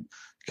fulfillment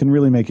can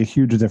really make a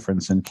huge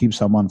difference and keep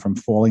someone from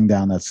falling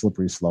down that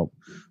slippery slope.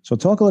 So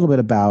talk a little bit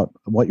about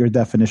what your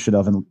definition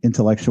of an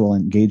intellectual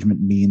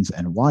engagement means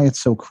and why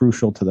it's so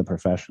crucial to the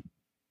profession.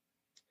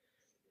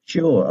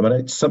 Sure. I mean,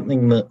 it's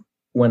something that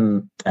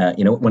when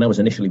I was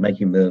initially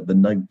making the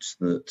notes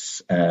that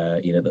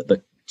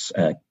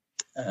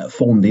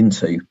formed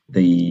into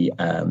the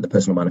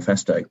personal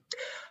manifesto,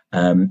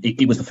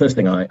 it was the first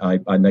thing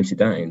I noted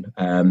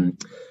down.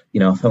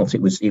 I felt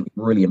it was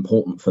really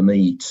important for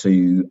me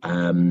to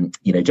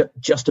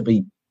just to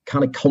be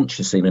kind of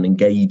conscious in and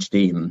engaged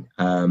in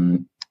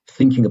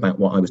thinking about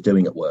what I was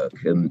doing at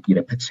work, and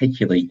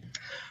particularly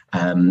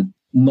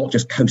not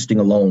just coasting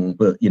along,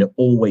 but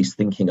always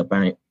thinking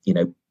about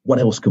what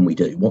else can we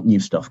do? What new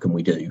stuff can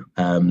we do?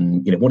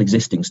 What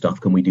existing stuff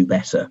can we do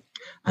better?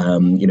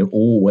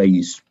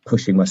 Always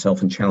pushing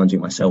myself and challenging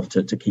myself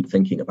to keep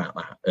thinking about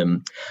that.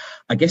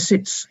 I guess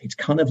it's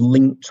kind of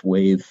linked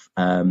with,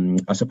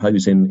 I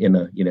suppose, in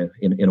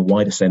a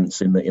wider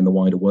sense, in the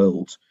wider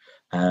world,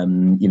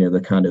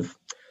 the kind of,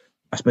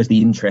 I suppose,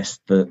 the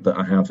interest that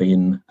I have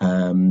in,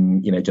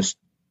 just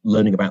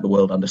learning about the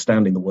world,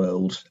 understanding the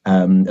world,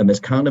 and there's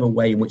kind of a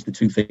way in which the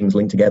two things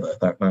link together.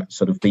 That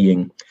sort of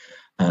being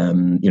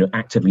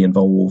actively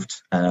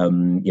involved,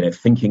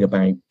 thinking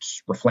about,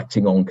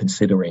 reflecting on,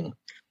 considering,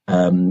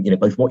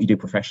 both what you do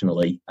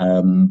professionally,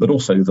 but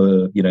also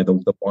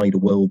the wider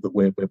world that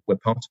we're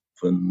part of,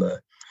 and the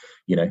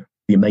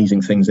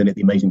amazing things in it,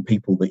 the amazing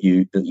people that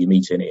you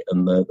meet in it,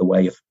 and the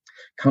way of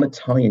kind of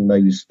tying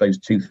those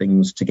two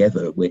things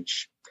together,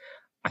 which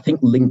I think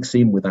links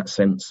in with that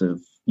sense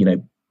of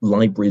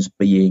libraries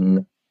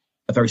being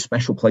a very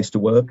special place to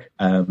work,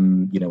 a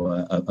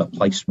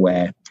place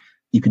where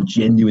you can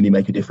genuinely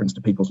make a difference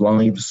to people's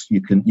lives.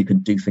 You can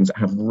do things that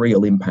have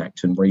real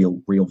impact and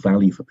real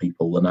value for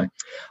people. And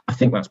I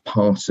think that's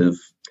part of,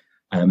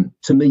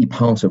 to me,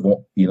 part of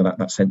what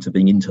that sense of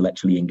being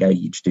intellectually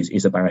engaged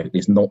is about,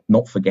 is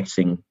not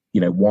forgetting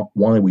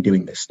why are we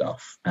doing this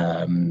stuff.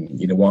 Why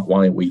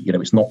are we?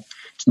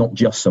 It's not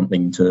just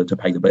something to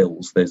pay the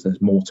bills. There's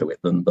more to it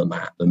than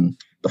that.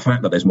 And the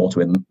fact that there's more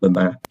to it than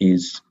that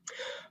is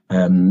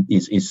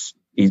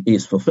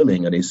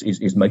fulfilling and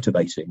is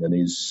motivating, and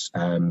is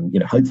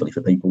hopefully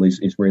for people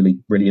is really,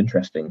 really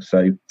interesting.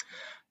 So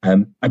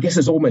I guess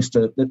there's almost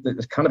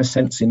there's kind of a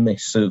sense in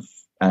this of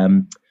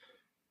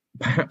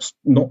perhaps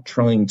not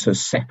trying to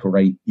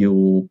separate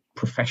your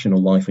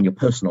professional life and your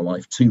personal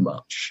life too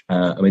much.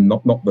 I mean,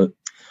 not that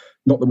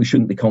we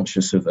shouldn't be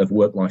conscious of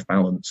work-life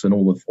balance and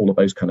all of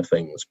those kind of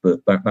things,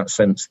 but that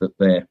sense that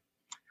there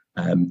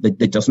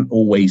doesn't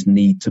always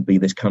need to be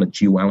this kind of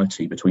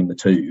duality between the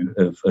two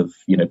of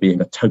being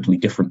a totally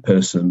different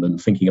person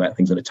and thinking about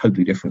things in a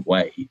totally different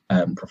way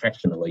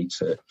professionally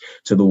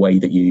to the way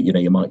that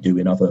you might do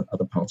in other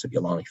parts of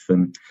your life.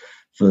 And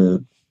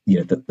for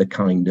the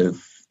kind of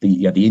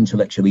the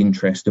intellectual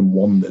interest and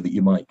wonder that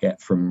you might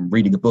get from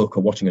reading a book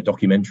or watching a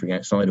documentary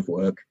outside of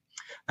work,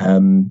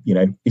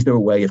 is there a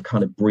way of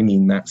kind of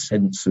bringing that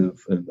sense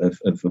of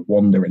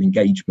wonder and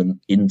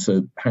engagement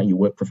into how you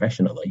work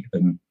professionally?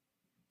 And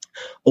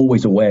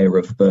always aware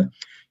of the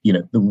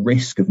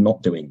risk of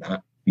not doing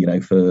that,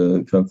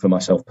 for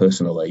myself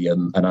personally,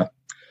 and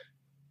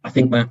I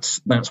think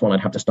that's when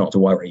I'd have to start to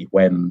worry,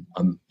 when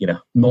I'm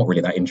not really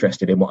that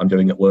interested in what I'm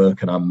doing at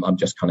work, and I'm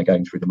just kind of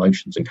going through the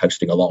motions and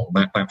coasting along.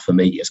 That for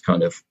me is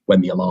kind of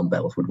when the alarm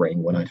bells would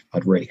ring, when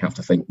I'd really have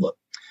to think, look,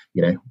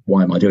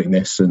 why am I doing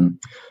this? And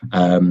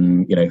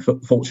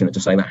fortunate to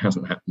say that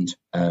hasn't happened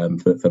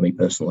for me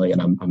personally,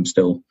 and I'm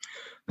still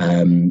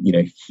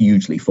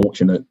hugely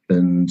fortunate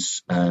and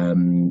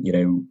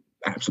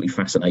absolutely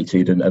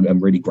fascinated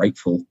and really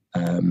grateful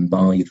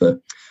by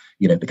the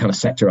kind of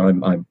sector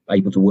I'm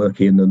able to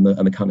work in, and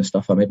the kind of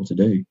stuff I'm able to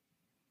do.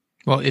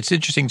 Well, it's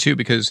interesting too,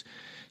 because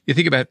you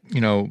think about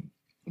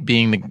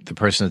being the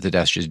person at the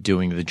desk just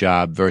doing the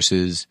job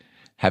versus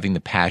having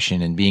the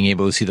passion and being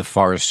able to see the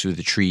forest through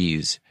the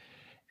trees.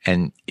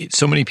 And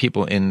so many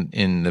people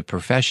in the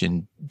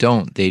profession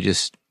don't. They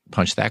just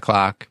punch that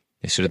clock.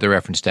 They sit at the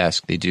reference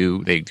desk. They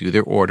do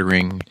their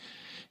ordering.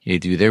 They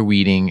do their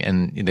weeding,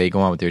 and they go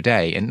on with their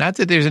day. And not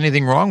that there's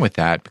anything wrong with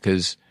that,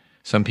 because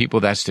some people,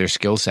 that's their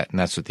skill set and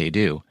that's what they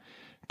do.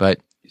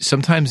 But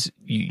sometimes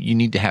you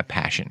need to have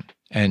passion.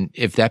 And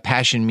if that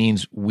passion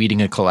means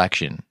weeding a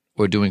collection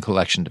or doing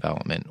collection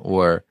development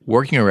or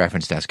working a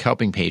reference desk,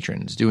 helping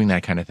patrons, doing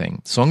that kind of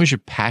thing, as long as you're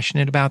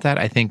passionate about that,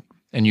 I think,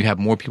 and you have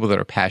more people that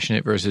are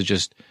passionate versus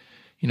just,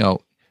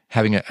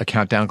 having a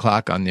countdown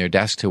clock on their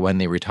desk to when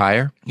they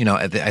retire,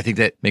 I think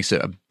that makes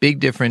a big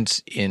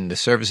difference in the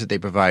service that they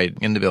provide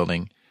in the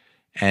building.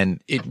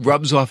 And it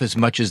rubs off as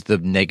much as the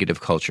negative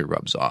culture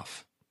rubs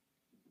off.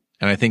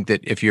 And I think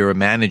that if you're a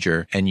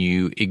manager and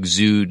you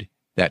exude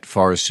that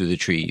forest through the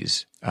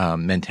trees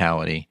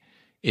mentality,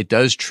 it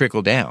does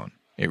trickle down.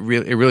 It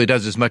really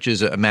does, as much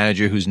as a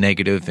manager who's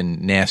negative and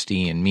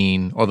nasty and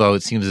mean, although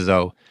it seems as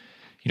though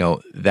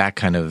that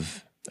kind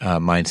of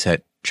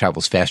mindset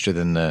travels faster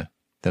than the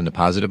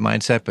positive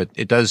mindset, but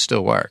it does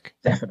still work.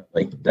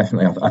 Definitely.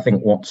 I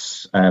think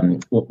what's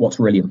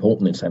really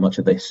important in so much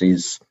of this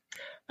is,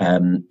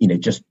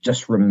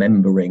 just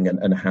remembering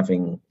and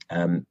having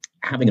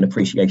an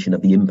appreciation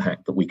of the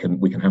impact that we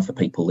can have for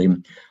people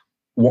in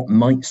what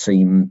might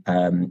seem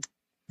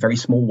very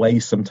small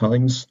ways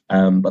sometimes,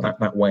 but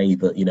that way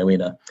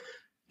that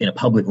in a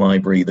public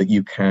library that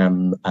you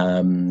can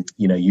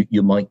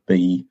you might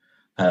be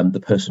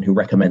the person who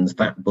recommends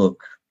that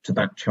book to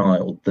that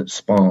child that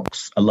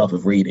sparks a love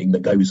of reading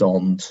that goes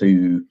on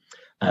to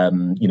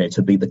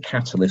to be the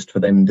catalyst for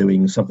them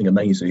doing something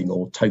amazing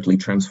or totally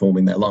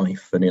transforming their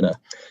life. And in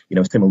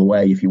a similar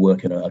way, if you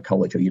work in a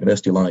college or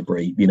university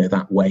library,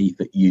 that way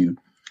that you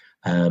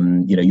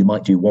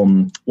might do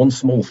one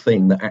small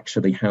thing that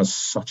actually has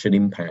such an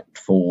impact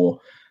for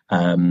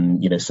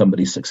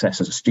somebody's success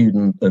as a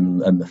student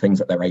and the things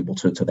that they're able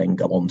to then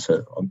go on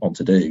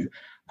to do.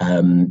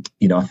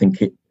 I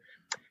think it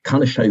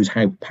kind of shows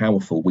how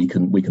powerful we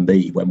can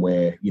be when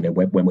we're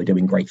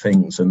doing great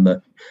things, and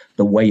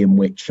the way in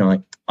which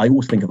I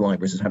always think of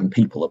libraries as having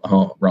people at the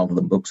heart rather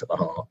than books at the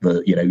heart.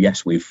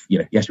 Yes, we've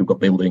got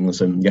buildings,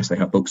 and yes, they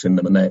have books in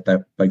them, and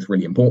they're both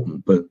really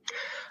important, but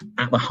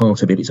at the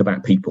heart of it, it's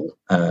about people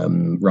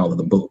rather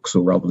than books,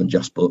 or rather than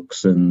just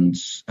books. And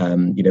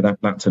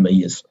that to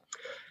me is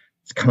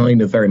it's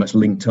kind of very much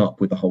linked up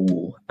with the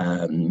whole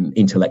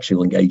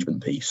intellectual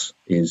engagement piece,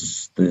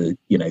 is the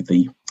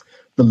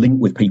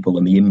link with people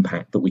and the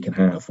impact that we can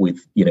have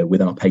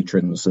with our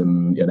patrons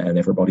and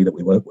everybody that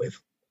we work with.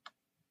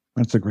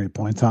 That's a great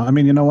point, Tom. I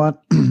mean, you know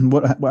what?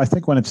 What I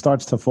think when it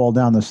starts to fall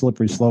down the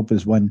slippery slope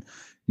is when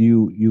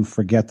you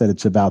forget that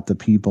it's about the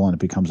people and it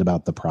becomes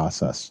about the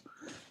process.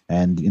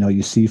 And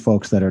you see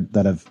folks that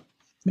have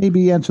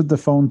maybe answered the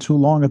phone too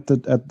long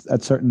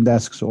at certain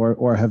desks,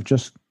 or have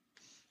just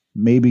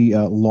maybe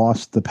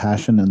lost the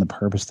passion and the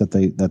purpose that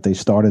they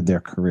started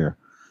their career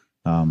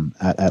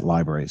at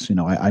libraries.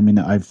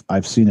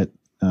 I've seen it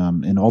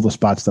in all the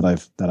spots that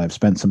I've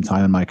spent some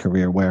time in my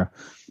career, where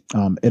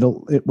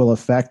it will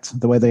affect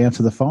the way they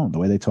answer the phone, the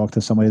way they talk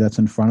to somebody that's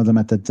in front of them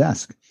at the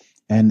desk,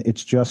 and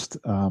it's just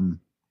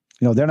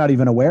they're not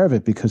even aware of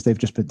it because they've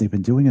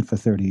been doing it for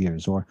 30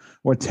 years or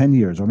 10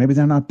 years, or maybe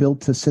they're not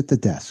built to sit the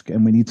desk,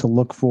 and we need to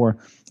look for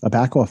a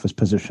back office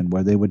position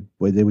where they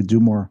would do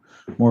more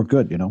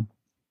good,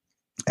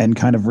 and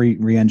kind of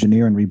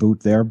re-engineer and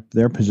reboot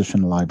their position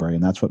in the library.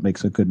 And that's what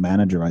makes a good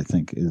manager, I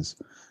think, is,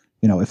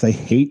 if they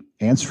hate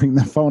answering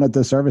the phone at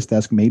the service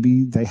desk,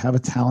 maybe they have a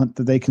talent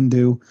that they can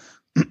do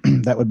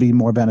that would be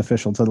more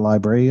beneficial to the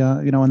library,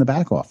 in the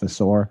back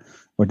office or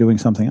doing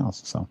something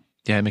else. So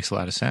yeah, it makes a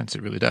lot of sense.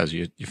 It really does.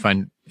 You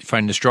find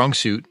a strong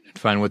suit,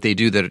 find what they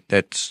do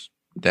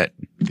that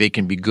they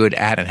can be good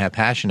at and have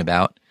passion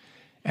about,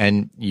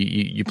 and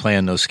you play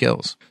on those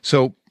skills.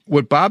 So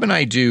what Bob and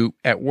I do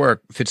at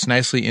work fits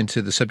nicely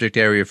into the subject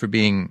area for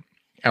being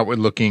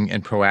outward-looking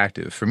and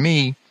proactive. For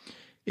me,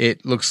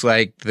 it looks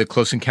like the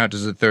Close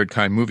Encounters of the Third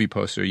Kind movie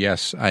poster.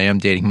 Yes, I am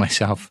dating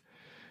myself.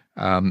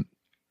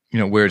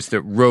 Where it's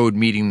the road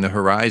meeting the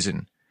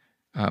horizon.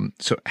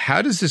 So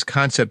how does this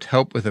concept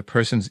help with a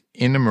person's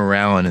inner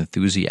morale and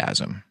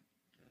enthusiasm?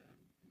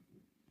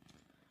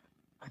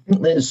 I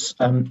think there's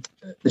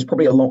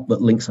probably a lot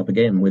that links up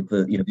again with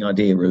the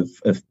idea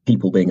of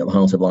people being at the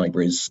heart of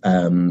libraries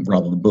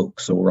rather than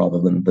books, or rather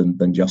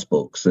than just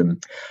books.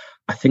 And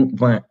I think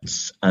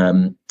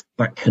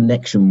that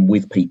connection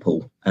with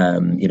people,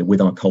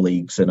 with our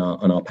colleagues and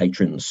our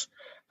patrons,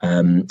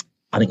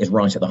 I think is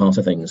right at the heart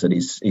of things, and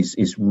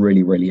is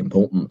really, really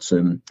important.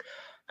 And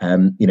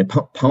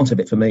part of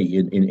it for me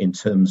in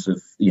terms of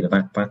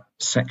that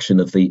section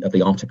of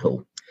the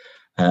article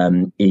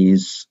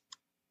is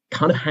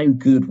kind of how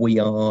good we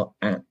are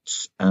at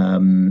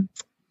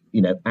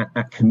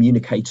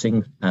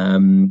communicating,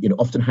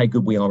 often how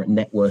good we are at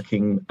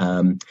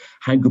networking,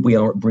 how good we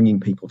are at bringing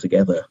people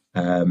together.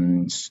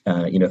 And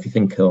if you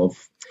think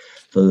of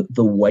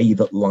the way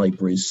that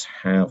libraries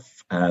have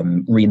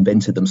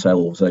reinvented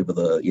themselves over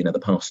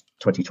the past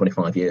 20,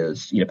 25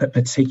 years,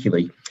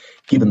 particularly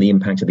given the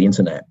impact of the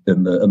internet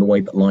and the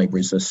way that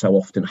libraries are so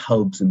often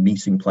hubs and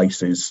meeting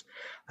places,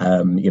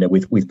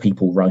 with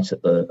people right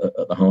at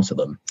the heart of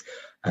them.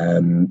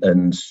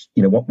 And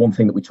one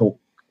thing that we talk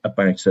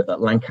about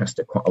at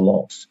Lancaster quite a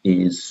lot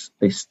is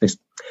this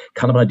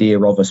kind of idea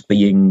of us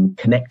being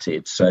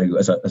connected. So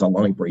as a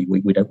library,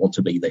 we don't want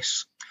to be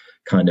this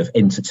kind of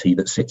entity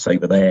that sits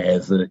over there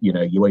that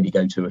you only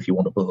go to if you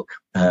want a book.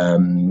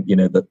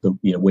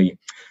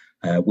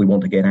 We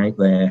want to get out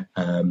there.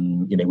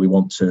 We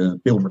want to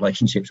build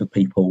relationships with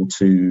people,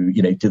 to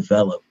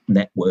develop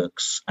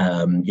networks.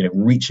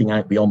 Reaching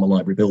out beyond the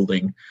library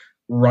building,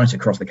 right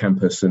across the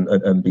campus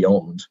and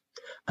beyond.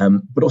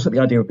 But also the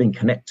idea of being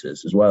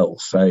connectors as well.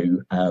 So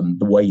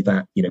the way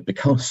that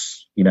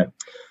because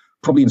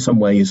probably in some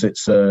ways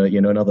it's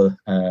another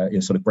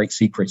sort of great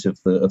secret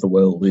of the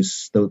world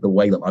is the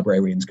way that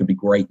librarians can be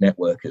great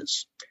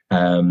networkers.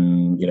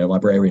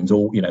 Librarians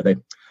all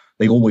they're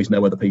they always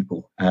know other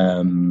people.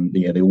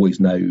 They always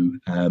know,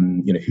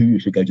 who you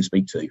should go to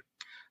speak to.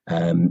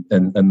 And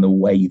the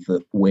way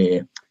that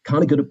we're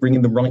kind of good at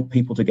bringing the right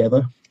people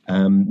together,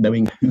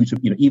 knowing who to,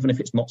 even if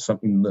it's not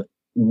something that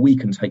we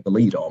can take the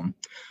lead on,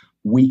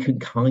 we can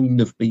kind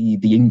of be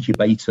the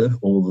incubator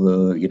or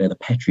the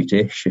petri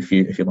dish, if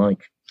you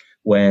like,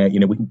 where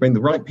we can bring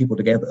the right people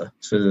together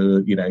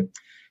to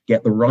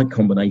get the right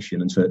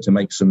combination and to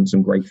make some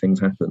great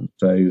things happen.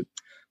 So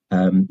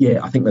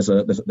I think there's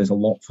a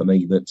lot for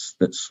me that's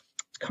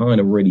kind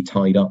of really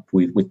tied up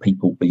with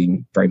people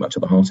being very much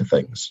at the heart of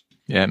things.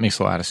 Yeah, it makes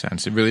a lot of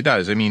sense. It really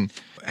does. I mean,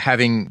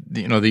 having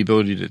the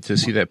ability to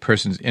see that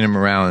person's inner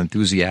morale and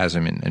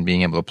enthusiasm and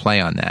being able to play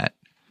on that,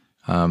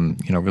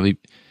 really,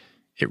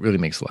 it really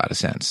makes a lot of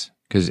sense.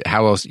 Because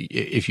how else,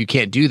 if you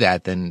can't do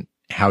that, then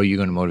how are you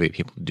going to motivate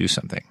people to do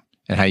something?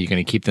 And how are you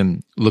going to keep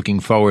them looking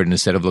forward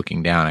instead of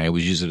looking down? I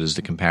always use it as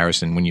the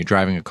comparison. When you're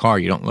driving a car,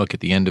 you don't look at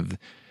the end of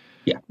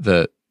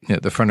the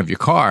front of your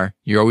car.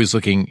 You're always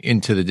looking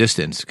into the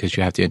distance because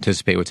you have to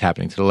anticipate what's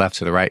happening to the left,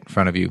 to the right, in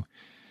front of you.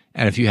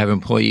 And if you have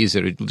employees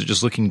that are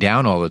just looking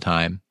down all the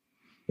time,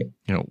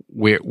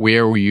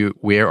 where are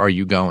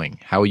you going?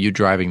 How are you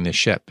driving this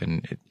ship?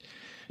 And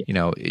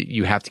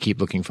you have to keep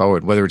looking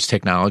forward, whether it's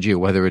technology or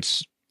whether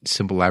it's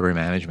simple library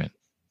management.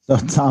 So,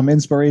 Tom,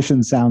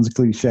 inspiration sounds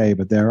cliche,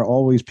 but there are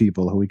always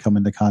people who we come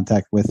into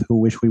contact with who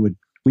wish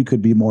we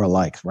could be more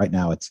like. Right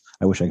now,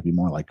 I wish I could be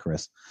more like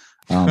Chris.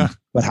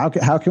 But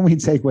how can we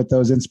take what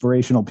those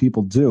inspirational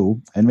people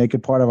do and make it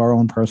part of our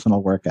own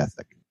personal work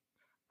ethic?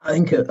 I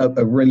think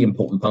a really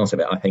important part of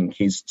it,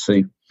 is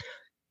to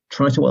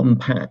try to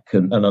unpack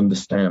and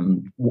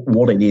understand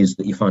what it is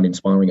that you find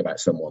inspiring about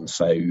someone.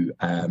 So,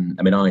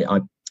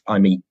 I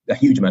meet a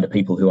huge amount of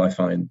people who I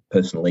find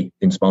personally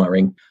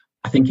inspiring.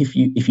 I think if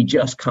you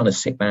just kind of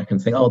sit back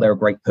and think, oh, they're a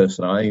great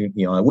person, I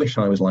wish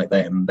I was like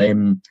them,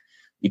 then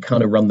you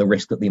kind of run the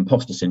risk that the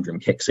imposter syndrome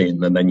kicks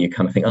in, and then you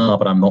kind of think,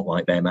 but I'm not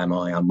like them, am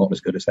I? I'm not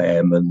as good as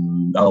them,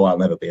 and I'll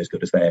never be as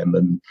good as them.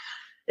 And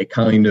it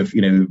kind of,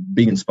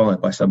 being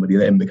inspired by somebody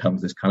then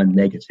becomes this kind of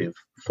negative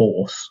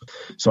force.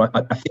 So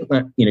I think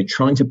that,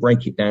 trying to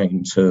break it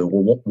down to,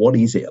 well, what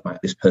is it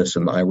about this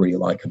person that I really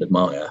like and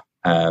admire,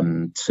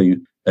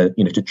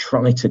 to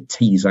try to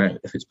tease out,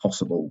 if it's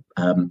possible,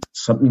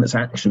 something that's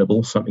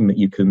actionable, something that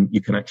you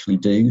can actually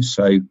do.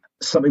 So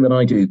something that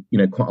I do,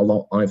 quite a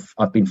lot.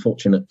 I've been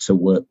fortunate to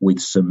work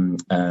with some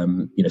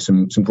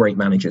great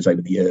managers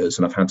over the years,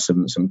 and I've had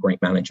some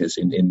great managers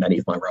in many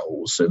of my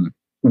roles. And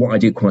what I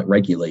do quite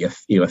regularly,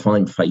 if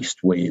I'm faced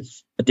with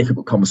a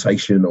difficult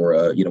conversation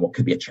or what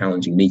could be a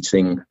challenging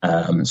meeting,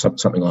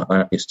 something like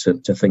that, is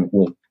to think,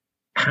 well,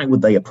 how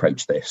would they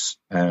approach this?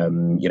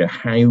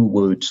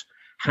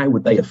 How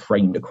would they have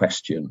framed a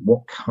question?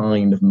 What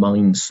kind of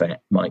mindset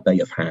might they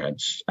have had?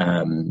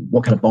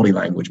 What kind of body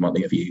language might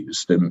they have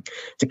used? And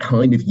to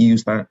kind of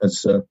use that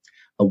as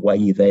a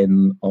way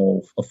then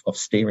of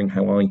steering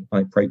how I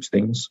approach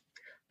things.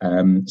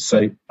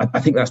 So I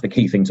think that's the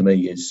key thing to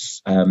me,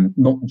 is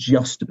not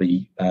just to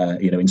be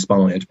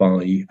inspired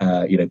by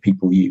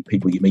people you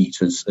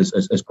meet,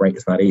 as great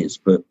as that is,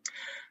 but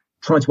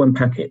try to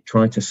unpack it,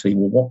 try to see,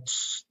 well,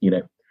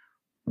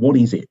 what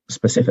is it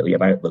specifically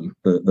about them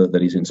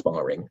that is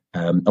inspiring,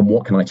 and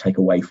what can I take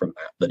away from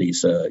that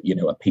is a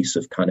piece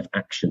of kind of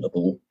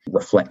actionable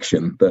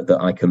reflection that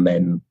I can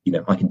then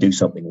I can do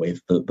something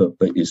with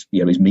that is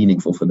is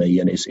meaningful for me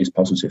and is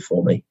positive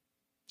for me.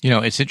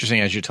 It's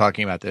interesting as you're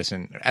talking about this,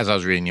 and as I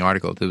was reading the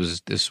article, there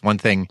was this one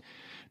thing.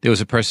 There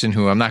was a person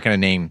who I'm not going to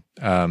name,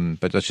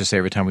 but let's just say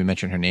every time we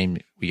mention her name,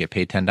 we get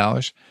paid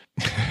 $10.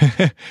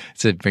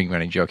 It's a big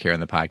running joke here on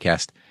the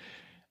podcast.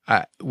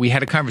 We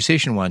had a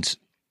conversation once,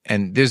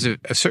 and there's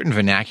a certain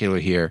vernacular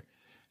here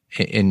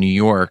in New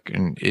York,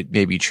 and it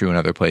may be true in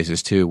other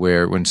places too,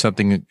 where when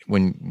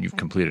you've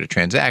completed a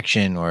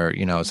transaction or,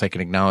 it's like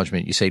an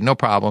acknowledgement, you say, no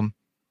problem.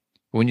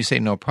 But when you say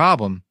no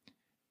problem,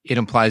 it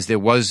implies there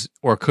was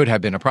or could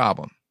have been a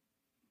problem.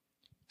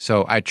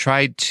 So I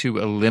tried to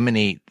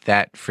eliminate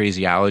that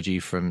phraseology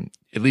from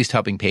at least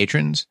helping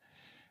patrons,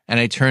 and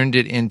I turned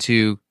it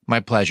into my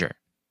pleasure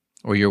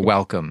or you're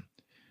welcome,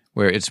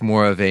 where it's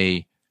more of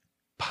a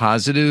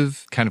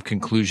positive kind of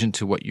conclusion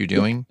to what you're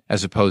doing,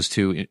 as opposed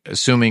to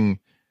assuming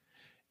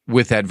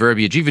with that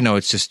verbiage, even though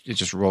it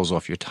just rolls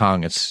off your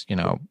tongue. It's,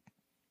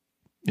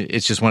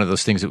 it's just one of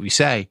those things that we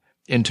say.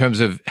 In terms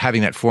of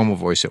having that formal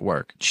voice at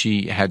work,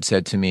 she had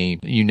said to me,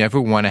 you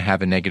never want to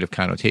have a negative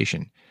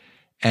connotation.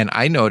 And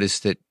I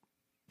noticed that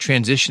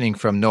transitioning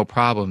from no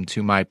problem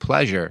to my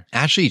pleasure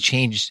actually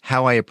changed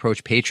how I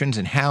approach patrons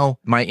and how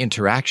my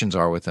interactions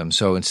are with them.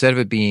 So instead of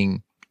it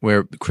being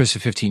where Chris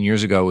of 15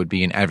 years ago would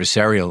be an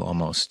adversarial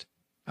almost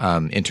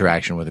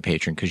interaction with a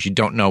patron, because you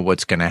don't know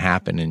what's going to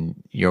happen and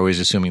you're always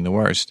assuming the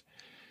worst.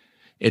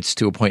 It's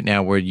to a point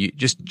now where you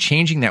just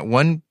changing that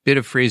one bit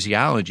of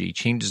phraseology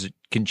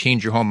can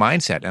change your whole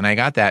mindset. And I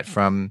got that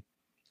from,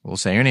 we'll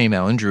say her name,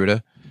 Ellen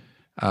Druda,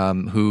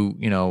 who,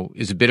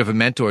 is a bit of a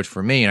mentor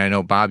for me. And I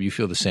know, Bob, you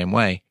feel the same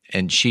way.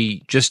 And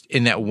she just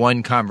in that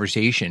one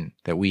conversation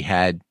that we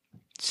had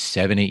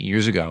 7-8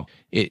 years ago,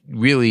 it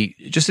really,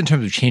 just in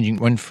terms of changing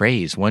one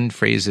phrase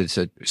that's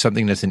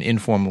something that's an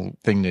informal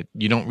thing that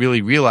you don't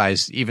really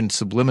realize even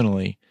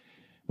subliminally.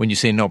 When you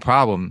say no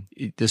problem,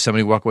 does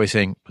somebody walk away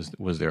saying,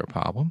 was there a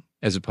problem?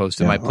 As opposed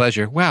to my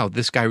pleasure. Wow,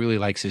 this guy really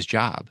likes his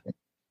job.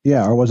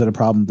 Yeah, or was it a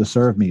problem to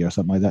serve me or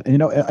something like that?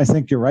 And, I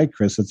think you're right,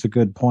 Chris. It's a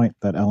good point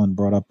that Ellen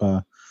brought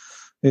up.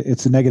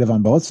 It's a negative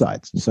on both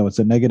sides. So it's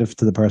a negative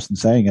to the person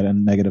saying it and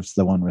a negative to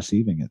the one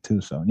receiving it too.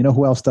 So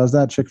who else does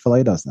that?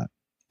 Chick-fil-A does that.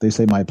 They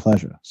say my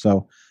pleasure.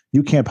 So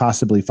you can't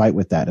possibly fight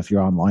with that if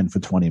you're online for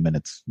 20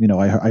 minutes.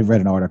 I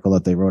read an article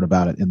that they wrote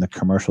about it in the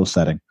commercial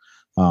setting.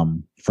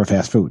 For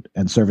fast food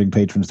and serving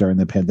patrons during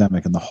the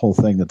pandemic and the whole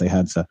thing that they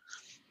had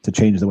to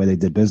change the way they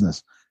did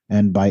business.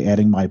 And by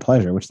adding my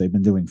pleasure, which they've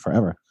been doing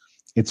forever,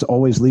 it's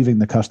always leaving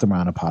the customer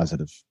on a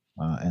positive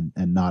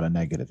and not a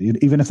negative,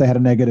 even if they had a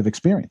negative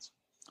experience.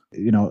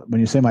 When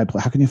you say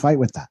how can you fight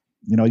with that?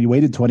 You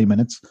waited 20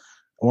 minutes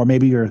or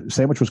maybe your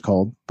sandwich was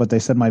cold, but they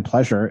said my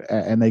pleasure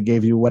and they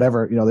gave you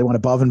whatever, they went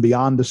above and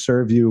beyond to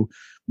serve you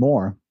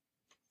more.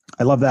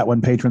 I love that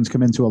when patrons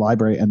come into a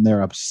library and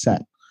they're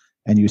upset.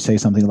 And you say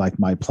something like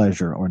my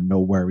pleasure or no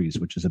worries,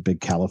 which is a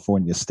big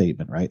California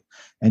statement, right?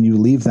 And you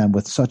leave them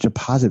with such a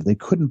positive. They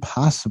couldn't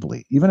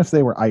possibly, even if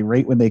they were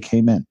irate when they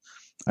came in.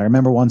 I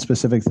remember one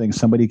specific thing.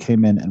 Somebody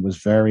came in and was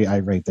very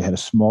irate. They had a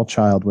small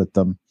child with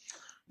them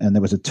and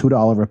there was a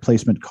 $2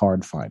 replacement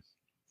card fine.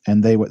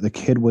 And the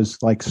kid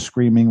was like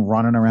screaming,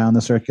 running around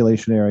the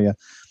circulation area.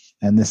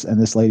 And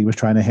this lady was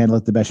trying to handle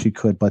it the best she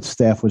could, but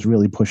staff was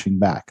really pushing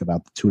back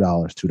about the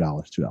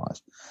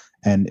 $2.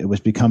 And it was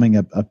becoming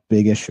a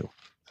big issue.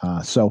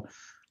 So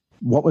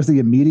what was the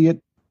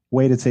immediate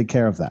way to take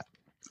care of that?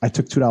 I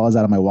took $2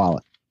 out of my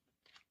wallet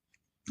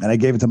and I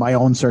gave it to my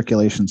own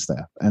circulation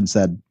staff and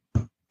said,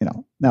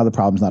 now the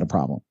problem's not a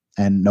problem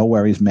and no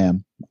worries,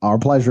 ma'am. Our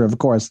pleasure, of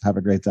course. Have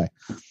a great day.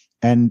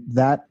 And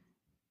that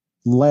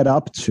led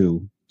up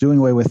to doing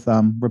away with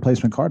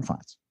replacement card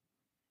fines.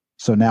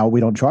 So now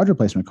we don't charge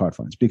replacement card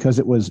fines because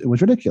it was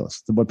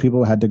ridiculous what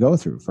people had to go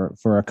through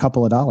for a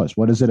couple of dollars.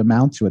 What does it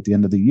amount to at the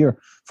end of the year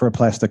for a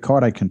plastic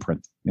card I can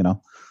print?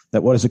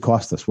 That what does it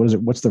cost us?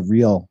 What's the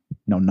real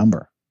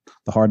number,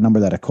 the hard number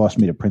that it cost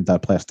me to print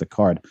that plastic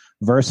card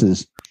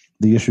versus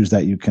the issues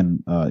that you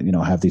can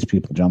have these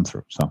people jump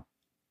through. So,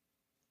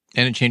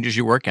 and it changes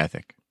your work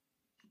ethic.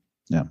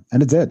 Yeah,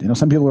 and it did.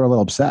 Some people were a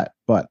little upset,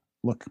 but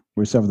look,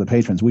 we serve the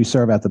patrons. We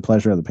serve at the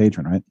pleasure of the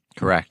patron, right?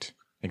 Correct.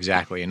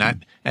 Exactly.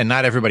 And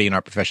not everybody in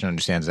our profession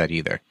understands that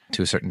either.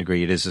 To a certain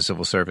degree, it is a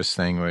civil service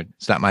thing where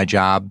it's not my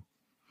job.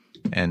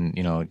 And,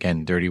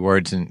 again, dirty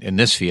words in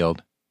this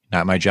field.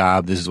 Not my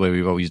job. This is the way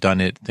we've always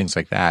done it. Things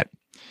like that.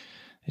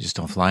 They just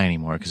don't fly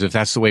anymore. Because if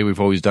that's the way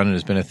we've always done it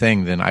has been a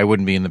thing, then I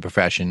wouldn't be in the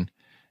profession.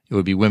 It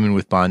would be women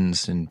with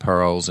buns and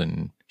pearls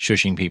and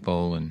shushing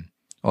people and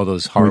all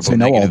those horrible say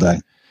no all day.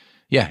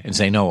 Yeah, and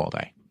say no all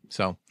day.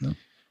 So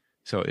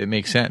it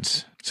makes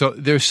sense. So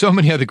there's so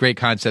many other great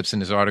concepts in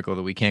this article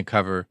that we can't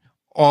cover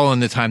all in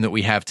the time that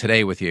we have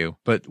today with you.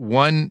 But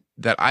one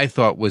that I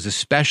thought was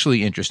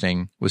especially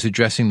interesting was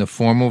addressing the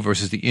formal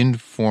versus the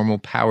informal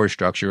power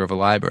structure of a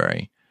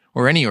library,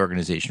 or any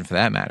organization for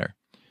that matter.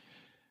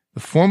 The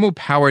formal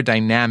power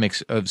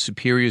dynamics of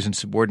superiors and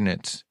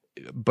subordinates,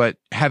 but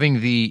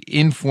having the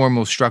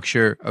informal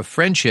structure of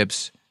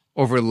friendships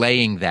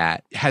overlaying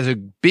that has a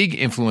big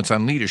influence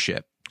on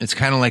leadership. It's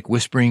kind of like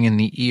whispering in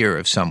the ear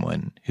of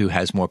someone who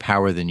has more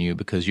power than you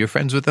because you're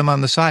friends with them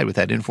on the side with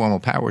that informal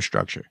power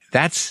structure.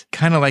 That's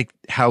kind of like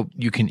how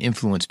you can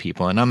influence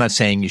people. And I'm not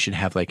saying you should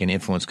have like an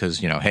influence because,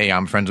 hey,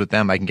 I'm friends with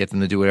them. I can get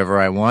them to do whatever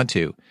I want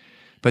to.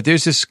 But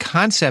there's this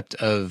concept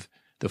of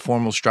the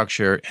formal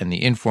structure and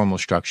the informal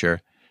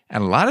structure.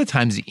 And a lot of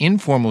times the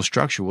informal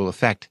structure will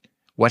affect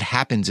what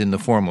happens in the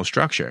formal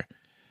structure.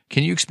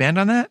 Can you expand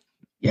on that?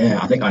 Yeah,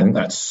 I think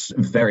that's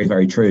very,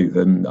 very true.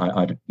 And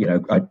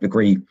I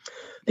agree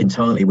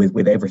entirely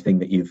with everything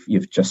that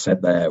you've just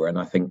said there. And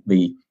I think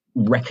the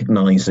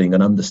recognizing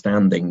and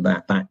understanding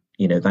that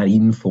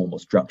informal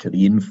structure,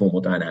 the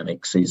informal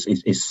dynamics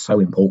is so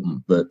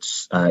important that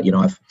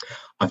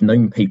I've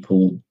known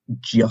people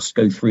just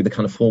go through the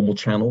kind of formal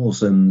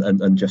channels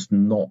and just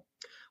not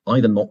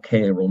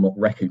care or not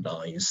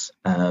recognize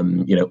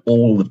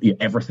all of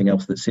everything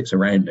else that sits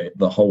around it,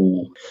 the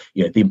whole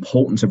the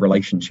importance of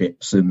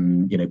relationships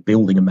and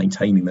building and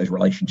maintaining those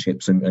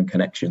relationships and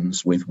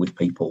connections with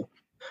people,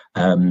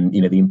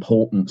 the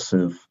importance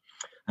of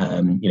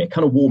kind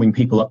of warming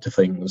people up to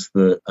things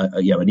that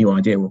a new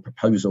idea or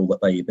proposal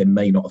that they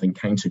may not have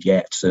encountered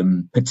yet,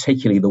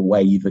 particularly the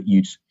way that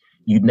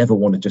you'd never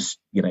want to just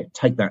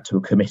take that to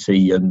a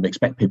committee and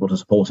expect people to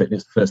support it, and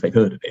it's the first they've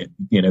heard of it.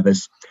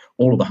 There's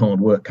all of the hard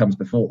work comes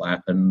before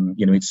that, and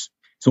it's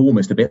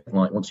almost a bit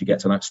like once you get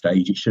to that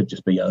stage, it should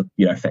just be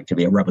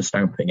effectively a rubber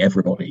stamping.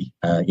 Everybody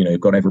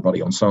got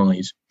everybody on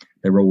side.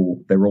 They're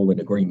all in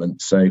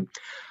agreement. So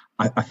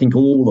I think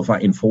all of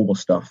that informal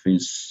stuff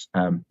is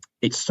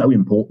it's so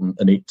important,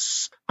 and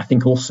it's I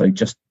think also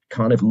just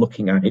kind of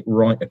looking at it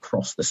right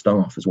across the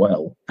staff as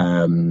well.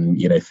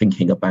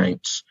 Thinking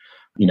about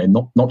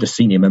not just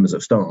senior members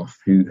of staff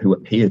who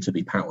appear to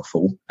be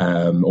powerful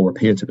or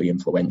appear to be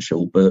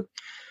influential, but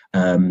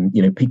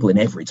people in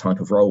every type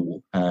of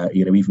role,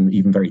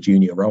 even very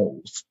junior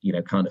roles,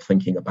 kind of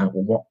thinking about,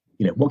 well,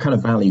 what kind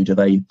of value do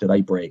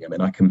they bring? I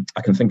mean, I can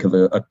think of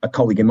a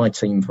colleague in my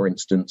team, for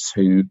instance,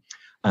 who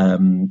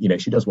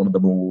she does one of the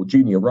more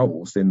junior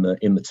roles in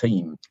the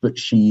team, but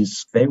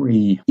she's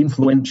very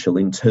influential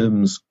in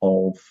terms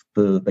of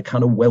the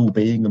kind of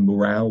well-being and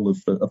morale of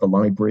the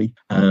library.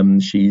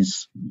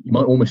 You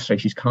might almost say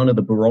she's kind of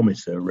the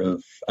barometer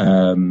of,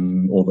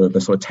 or the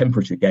sort of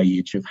temperature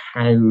gauge of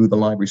how the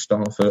library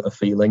staff are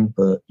feeling.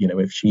 But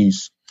if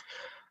she's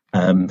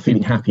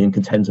feeling happy and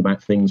content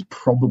about things,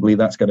 probably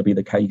that's going to be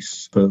the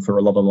case for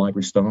a lot of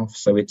library staff.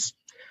 So it's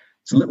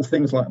little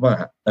things like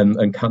that,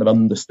 and kind of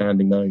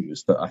understanding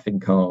those that I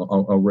think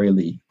are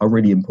really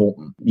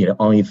important.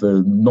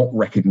 Either not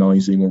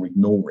recognizing or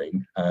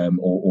ignoring,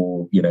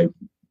 or kind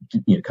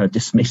of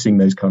dismissing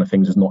those kind of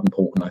things as not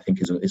important, I think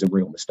is a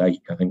real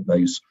mistake. I think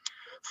those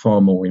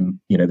far more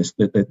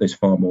there's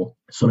far more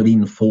sort of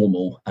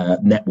informal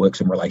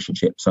networks and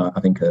relationships, I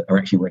think are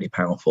actually really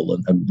powerful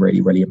and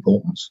really, really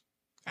important.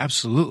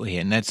 Absolutely.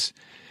 And that's,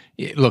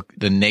 look,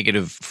 the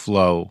negative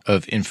flow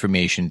of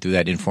information through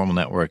that informal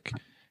network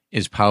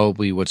is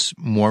probably what's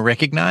more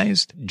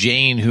recognized.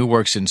 Jane, who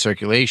works in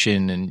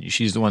circulation, and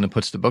she's the one that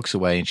puts the books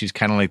away, and she's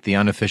kind of like the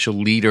unofficial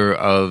leader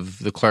of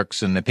the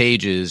clerks and the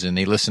pages, and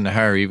they listen to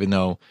her, even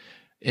though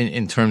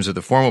in terms of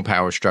the formal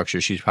power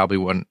structure, she's probably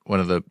one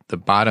of the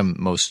bottom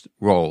most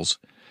roles.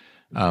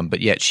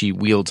 But yet she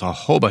wields a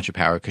whole bunch of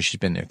power because she's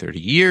been there 30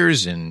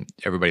 years and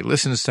everybody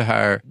listens to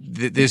her.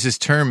 There's this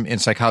term in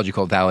psychology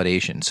called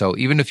validation. So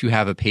even if you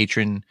have a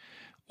patron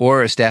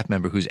or a staff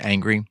member who's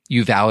angry,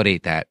 you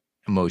validate that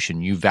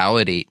emotion. You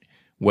validate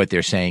what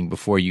they're saying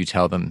before you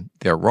tell them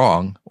they're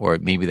wrong, or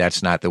maybe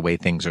that's not the way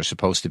things are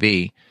supposed to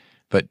be.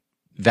 But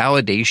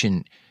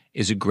validation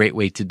is a great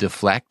way to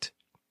deflect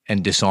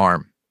and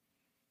disarm,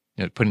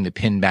 putting the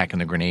pin back in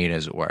the grenade,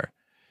 as it were.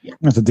 Yeah.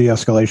 It's a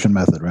de-escalation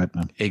method, right?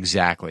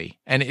 Exactly.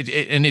 And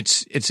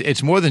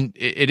it's more than,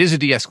 it is a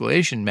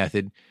de-escalation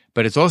method,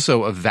 but it's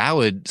also a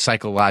valid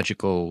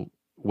psychological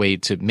way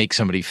to make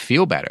somebody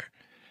feel better.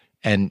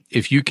 And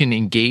if you can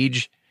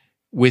engage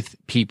with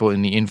people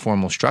in the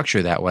informal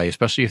structure that way,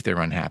 especially if they're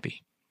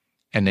unhappy,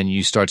 and then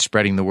you start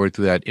spreading the word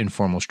through that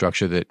informal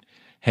structure that,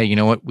 hey, you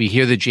know what? We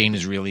hear that Jane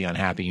is really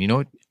unhappy. You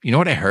know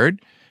what I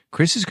heard?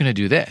 Chris is going to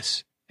do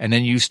this. And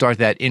then you start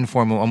that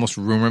informal, almost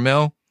rumor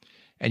mill,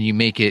 and you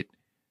make it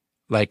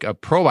like a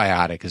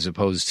probiotic as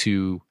opposed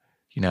to,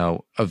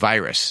 a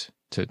virus,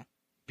 to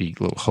be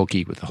a little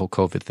hokey with the whole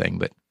COVID thing.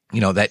 But,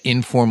 that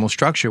informal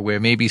structure where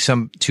maybe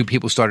two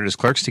people started as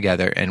clerks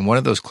together, and one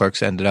of those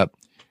clerks ended up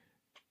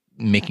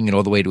making it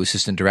all the way to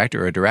assistant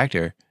director or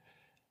director,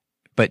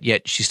 but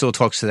yet she still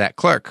talks to that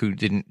clerk who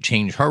didn't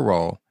change her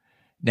role.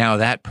 Now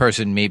that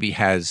person maybe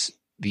has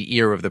the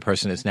ear of the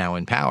person that's now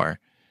in power.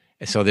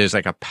 And so there's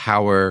like a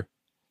power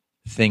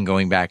thing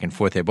going back and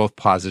forth. They're both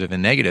positive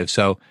and negative.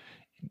 So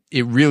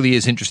it really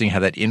is interesting how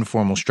that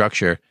informal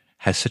structure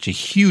has such a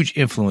huge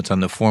influence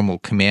on the formal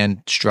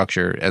command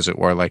structure, as it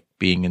were, like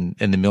being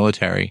in the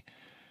military,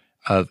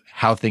 of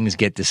how things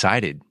get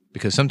decided.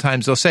 Because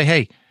sometimes they'll say,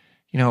 hey,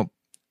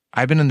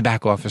 I've been in the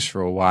back office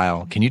for a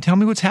while. Can you tell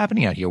me what's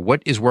happening out here?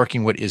 What is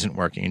working? What isn't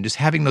working? And just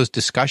having those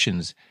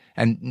discussions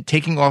and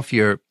taking off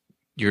your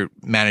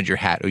manager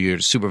hat or your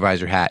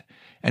supervisor hat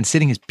and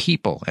sitting as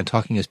people and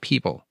talking as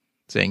people,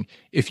 saying,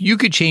 if you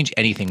could change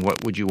anything,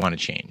 what would you want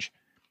to change?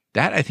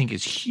 That, I think,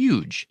 is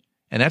huge.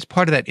 And that's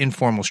part of that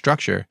informal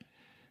structure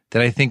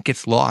that I think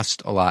gets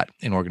lost a lot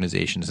in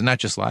organizations, and not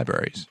just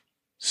libraries.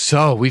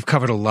 So we've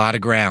covered a lot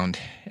of ground,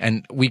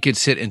 and we could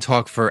sit and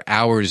talk for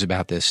hours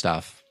about this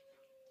stuff.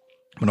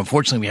 But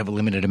unfortunately, we have a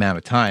limited amount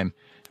of time.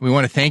 We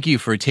want to thank you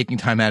for taking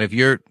time out of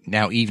your,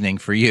 now evening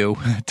for you,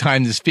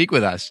 time to speak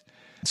with us.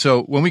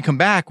 So when we come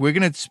back, we're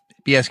going to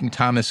be asking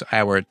Thomas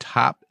our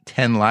top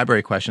 10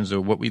 library questions,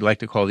 or what we like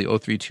to call the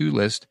 032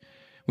 list,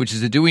 which is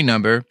the Dewey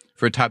number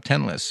for a top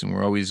 10 list. And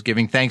we're always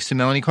giving thanks to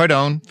Melanie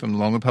Cardone from the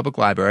Longwood Public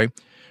Library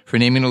for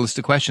naming a list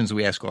of questions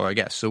we ask all our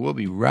guests. So we'll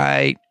be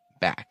right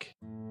back.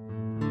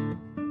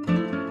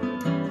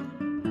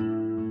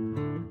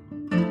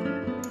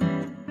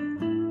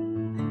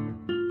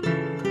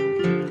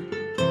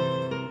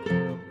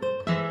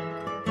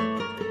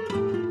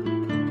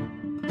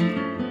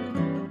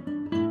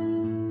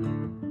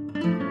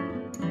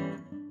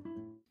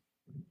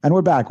 And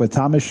we're back with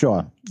Thomas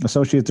Shaw,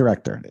 Associate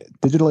Director,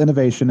 Digital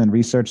Innovation and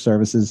Research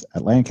Services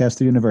at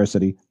Lancaster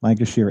University,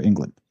 Lancashire,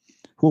 England,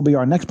 who will be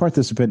our next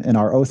participant in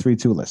our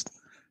 032 list.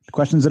 The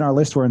questions in our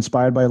list were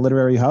inspired by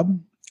Literary Hub,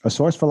 a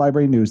source for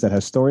library news that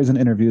has stories and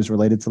interviews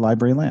related to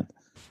library land.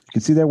 You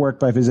can see their work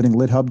by visiting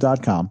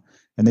lithub.com,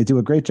 and they do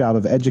a great job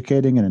of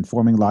educating and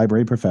informing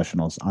library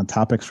professionals on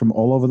topics from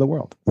all over the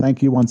world.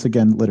 Thank you once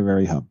again,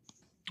 Literary Hub.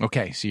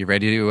 Okay, so you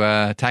ready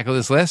to tackle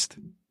this list?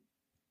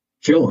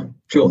 Sure.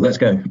 Let's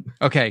go.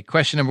 Okay,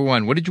 question number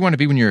one. What did you want to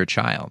be when you were a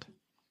child?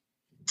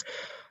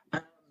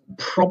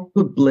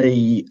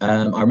 Probably,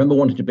 I remember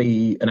wanting to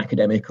be an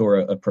academic or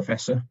a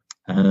professor.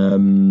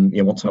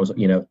 Once I was,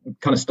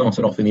 kind of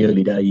started off in the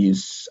early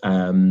days,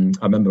 I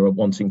remember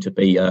wanting to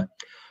be a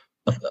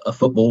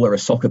footballer, a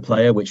soccer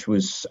player, which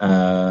was,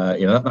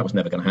 that was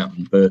never going to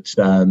happen. But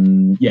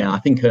I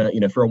think,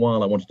 for a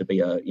while I wanted to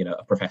be a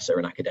professor,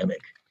 an academic.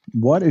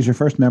 What is your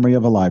first memory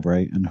of a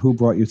library, and who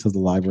brought you to the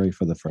library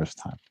for the first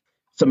time?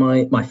 So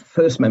my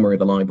first memory of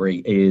the library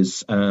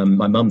is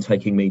my mum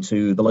taking me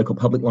to the local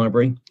public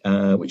library,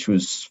 which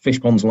was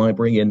Fishponds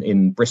Library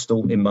in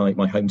Bristol, in my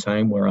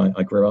hometown where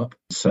I grew up.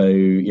 So,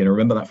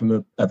 remember that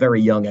from a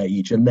very young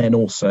age. And then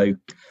also,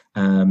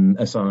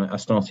 as I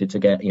started to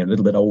get a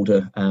little bit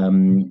older,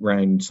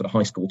 around sort of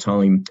high school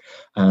time,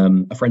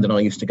 a friend and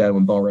I used to go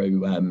and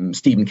borrow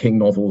Stephen King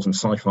novels and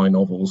sci-fi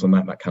novels and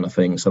that kind of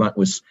thing. So that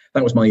was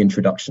my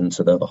introduction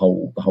to the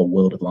whole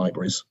world of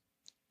libraries.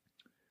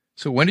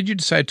 So when did you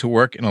decide to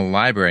work in a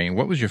library, and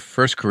what was your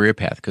first career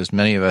path? Because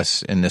many of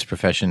us in this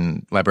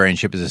profession,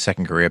 librarianship is a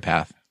second career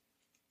path.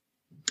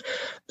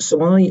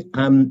 So I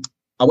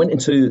went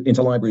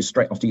into libraries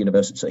straight after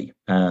university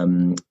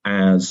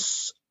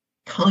as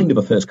kind of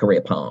a first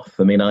career path.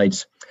 I mean, I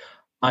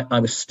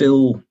was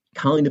still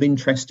kind of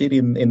interested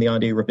in the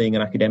idea of being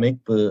an academic,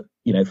 but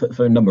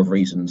for a number of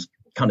reasons,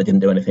 kind of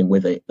didn't do anything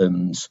with it.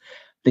 And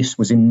this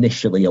was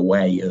initially a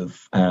way of,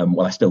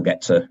 I still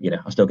get to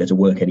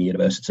work in a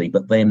university,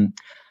 but then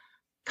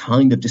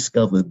kind of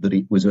discovered that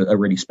it was a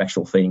really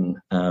special thing,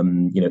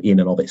 in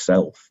and of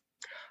itself.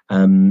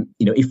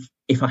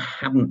 If I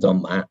hadn't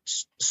done that,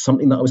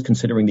 something that I was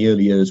considering the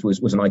early years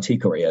was an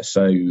IT career.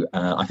 So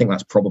I think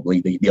that's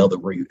probably the other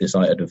route, is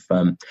I'd have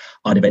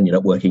ended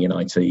up working in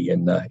IT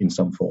in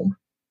some form.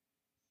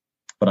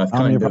 But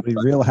you're probably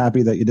real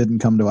happy that you didn't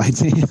come to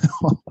IT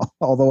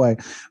all the way,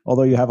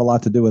 although you have a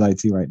lot to do with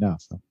IT right now.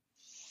 So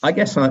I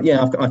guess,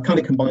 I've kind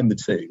of combined the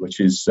two, which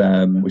is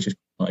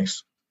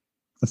nice.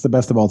 That's the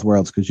best of both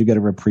worlds, because you get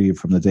a reprieve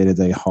from the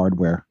day-to-day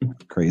hardware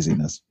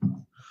craziness.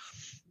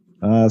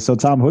 So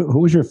Tom, who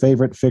was your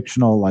favorite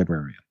fictional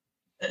librarian?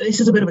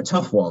 This is a bit of a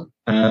tough one,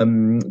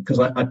 because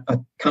I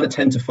kind of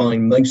tend to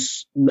find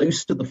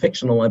most of the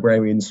fictional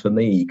librarians for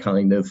me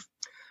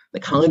they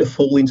kind of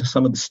fall into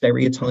some of the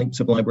stereotypes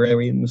of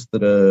librarians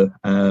that are,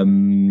 a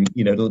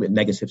little bit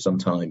negative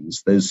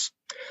sometimes. There's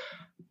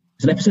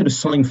an episode of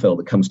Seinfeld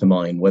that comes to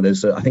mind where I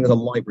think there's a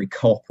library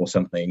cop or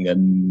something,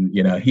 and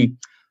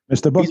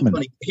Mr.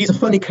 Bookman. He's a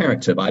funny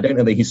character, but I don't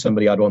know that he's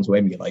somebody I'd want to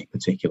emulate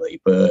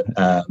particularly. But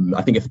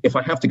I think if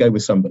I have to go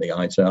with somebody,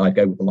 I'd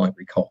go with the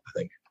library cop, I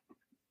think.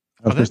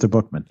 Mr.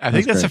 Bookman. I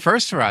think that's a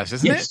first for us,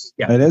 isn't it?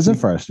 Yeah. It is a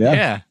first, yeah.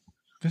 Yeah.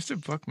 Mr.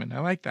 Bookman.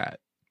 I like that.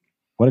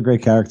 What a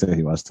great character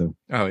he was, too.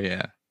 Oh,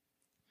 yeah.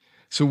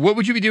 So what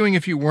would you be doing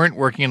if you weren't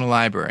working in a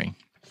library?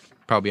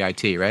 Probably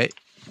IT, right?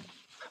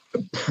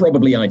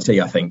 Probably IT,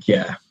 I think,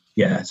 yeah.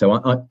 Yeah,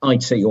 so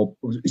IT or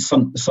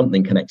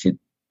something connected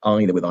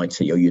either with IT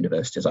or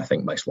universities, I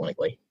think, most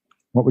likely.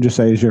 What would you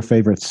say is your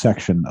favorite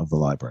section of the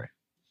library?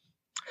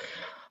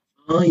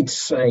 I'd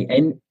say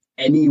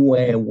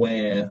anywhere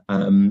where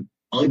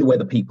either where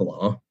the people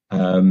are,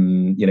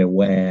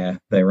 where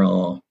there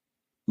are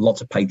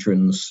lots of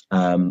patrons,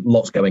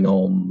 lots going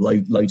on,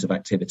 loads of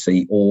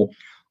activity, or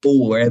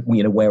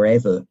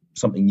wherever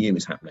something new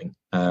is happening,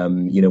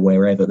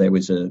 wherever there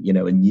is a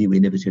new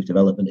innovative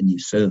development, a new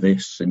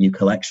service, a new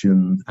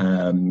collection,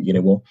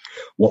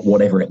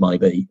 whatever it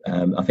might be.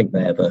 I think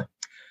they're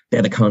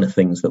the kind of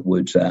things that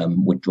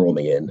would draw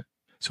me in.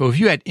 So if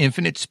you had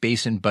infinite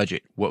space and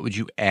budget, what would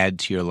you add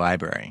to your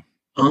library?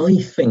 I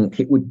think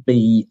it would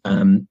be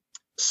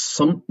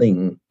some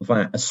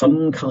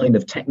kind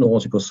of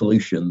technological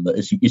solution that,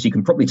 as you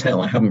can probably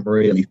tell, I haven't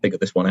really figured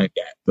this one out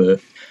yet, but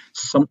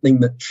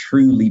something that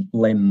truly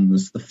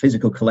blends the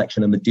physical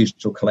collection and the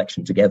digital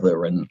collection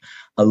together and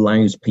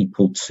allows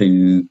people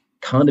to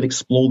kind of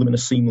explore them in a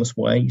seamless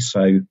way.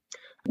 So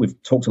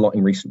we've talked a lot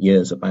in recent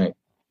years about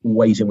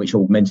ways in which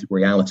augmented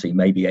reality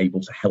may be able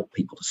to help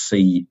people to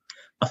see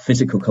a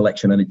physical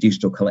collection and a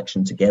digital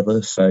collection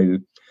together. So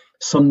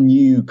some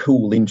new,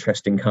 cool,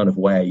 interesting kind of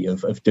way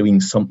of doing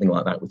something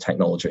like that with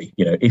technology.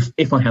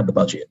 If I had the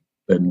budget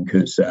and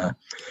could,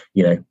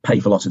 pay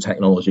for lots of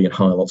technology and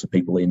hire lots of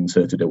people in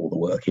to do all the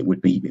work, it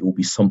would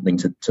be something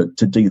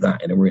to do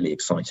that in a really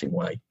exciting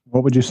way.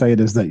 What would you say it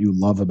is that you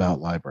love about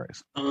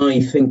libraries?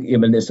 I think,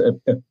 there's a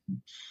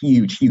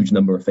huge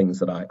number of things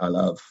that I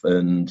love,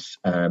 and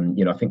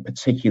I think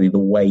particularly the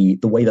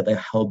way that they're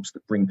hubs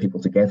that bring people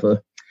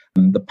together,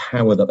 the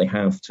power that they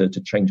have to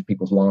change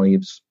people's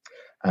lives.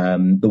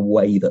 The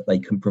way that they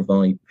can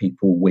provide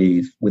people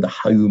with a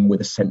home,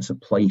 with a sense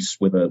of place,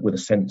 with a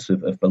sense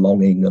of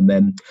belonging, and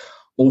then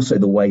also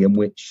the way in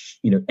which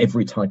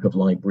every type of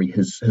library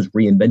has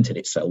reinvented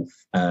itself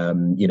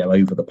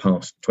over the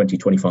past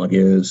 20-25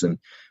 years, and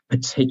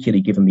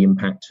particularly given the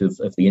impact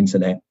of the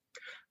internet.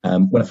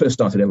 When I first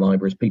started in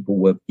libraries, people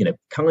were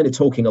kind of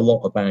talking a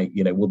lot about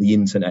will the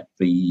internet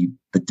be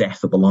the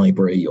death of the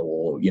library,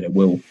 or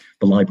will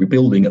the library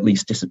building at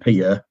least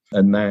disappear?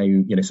 And now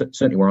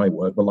certainly where I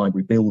work, the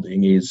library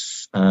building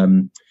is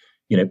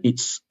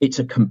it's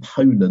a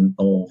component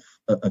of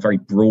a very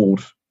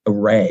broad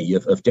array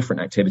of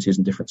different activities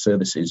and different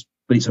services,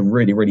 but it's a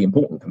really, really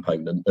important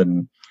component,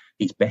 and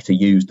it's better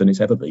used than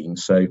it's ever been.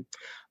 So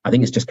I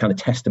think it's just kind of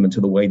testament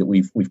to the way that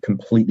we've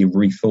completely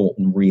rethought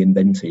and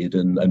reinvented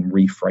and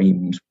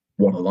reframed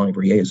what a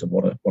library is and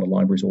what a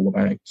library is all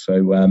about.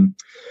 So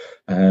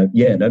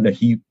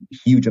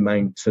huge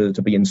amount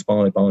to be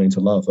inspired by and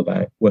to love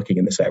about working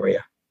in this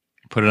area.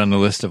 Put it on the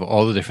list of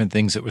all the different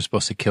things that were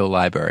supposed to kill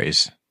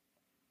libraries.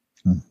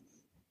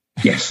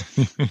 Yes.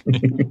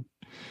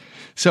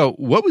 So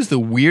what was the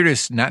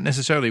weirdest, not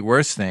necessarily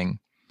worst thing,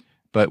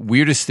 but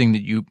weirdest thing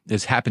that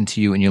has happened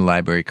to you in your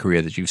library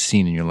career, that you've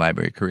seen in your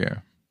library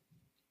career?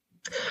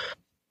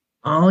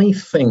 I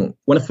think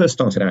when I first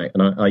started out,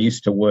 and I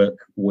used to work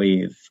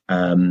with,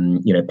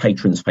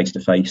 patrons face to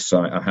face.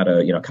 I had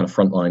a, kind of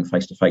frontline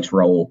face to face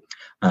role,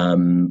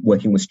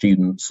 working with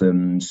students,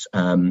 and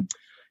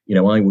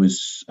I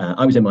was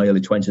in my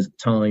early 20s at the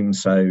time,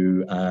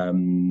 so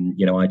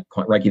I'd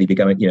quite regularly be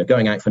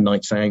going out for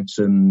nights out,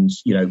 and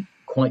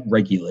quite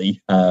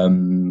regularly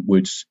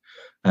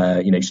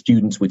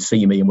students would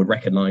see me and would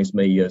recognise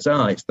me as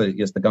it's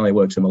the guy who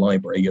works in the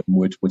library, and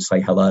would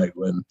say hello.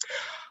 And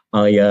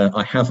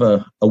I have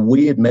a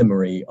weird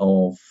memory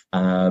of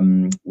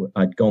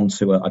I'd gone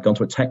to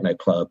a techno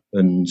club,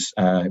 and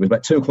it was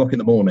about 2:00 in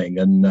the morning,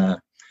 and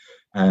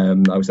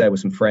I was there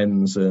with some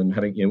friends and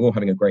all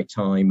having a great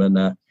time, and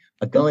a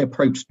guy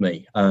approached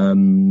me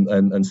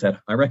and said,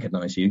 "I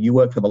recognise you. You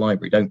work for the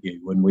library, don't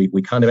you?" And we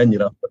kind of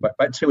ended up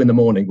about 2 a.m.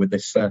 with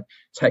this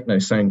techno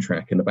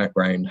soundtrack in the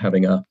background,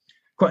 having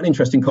quite an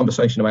interesting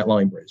conversation about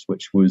libraries,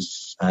 which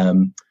was.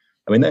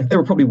 There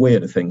were probably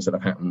weirder things that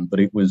have happened,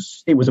 but it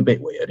was a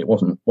bit weird. It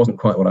wasn't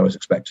quite what I was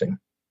expecting.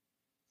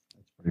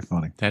 That's pretty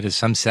funny. That is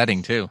some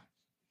setting too.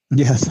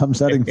 Yeah, some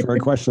setting for a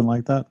question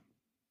like that.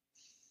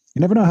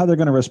 You never know how they're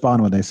going to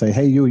respond when they say,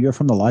 "Hey, you're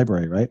from the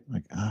library, right?"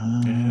 Like,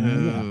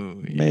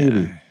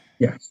 maybe.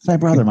 Yeah. It's my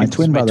brother, my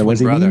twin brother. Was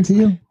he mean to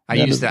you? I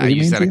used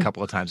that a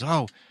couple of times.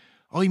 Oh,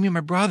 you mean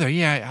my brother?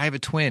 Yeah, I have a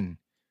twin.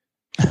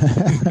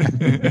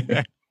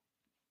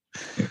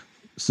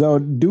 So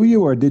do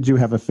you, or did you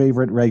have a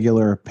favorite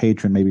regular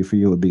patron? Maybe for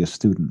you it would be a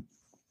student.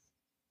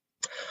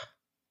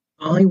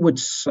 I would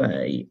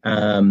say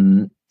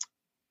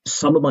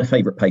some of my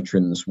favorite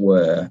patrons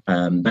were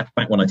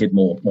back when I did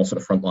more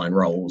sort of frontline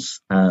roles.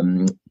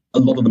 A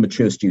lot of the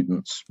mature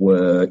students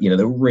were, they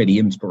were really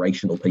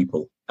inspirational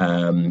people,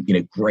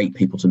 great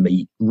people to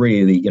meet,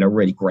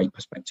 really great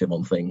perspective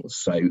on things.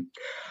 So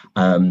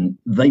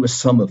they were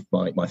some of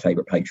my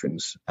favorite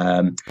patrons.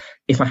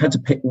 If I had to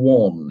pick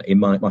one, in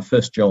my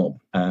first job,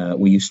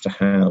 we used to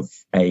have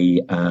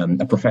a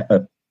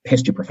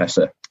history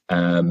professor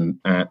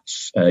at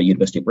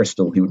University of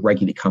Bristol who would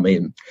regularly come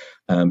in,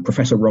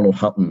 Professor Ronald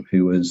Hutton,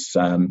 who was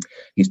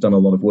he's done a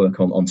lot of work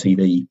on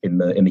TV in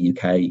the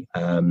UK,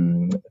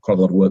 quite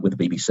a lot of work with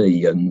the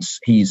BBC, and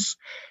he's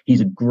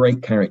a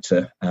great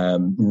character,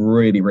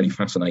 really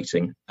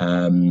fascinating,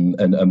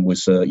 and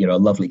was a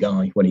lovely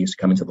guy when he used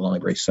to come into the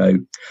library. So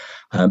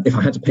if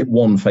I had to pick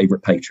one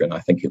favourite patron, I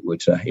think it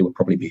would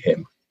probably be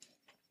him.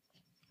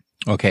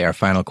 Okay, our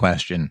final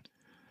question.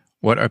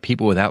 What are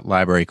people without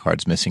library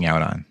cards missing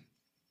out on?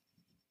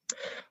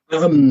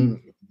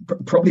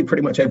 Probably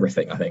pretty much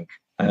everything, I think.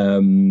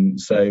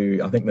 So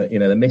I think that,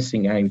 they're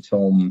missing out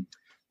on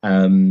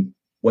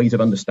ways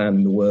of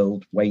understanding the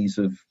world, ways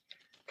of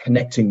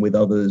connecting with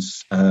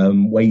others,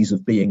 ways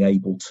of being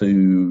able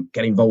to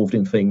get involved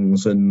in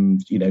things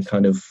and,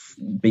 kind of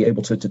be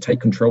able to take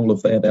control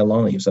of their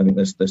lives. I think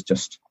there's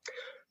just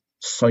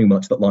so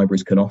much that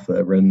libraries can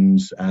offer. And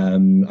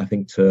I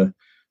think to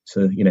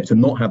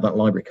not have that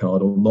library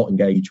card or not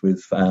engage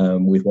with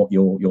what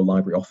your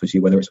library offers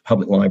you, whether it's a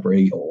public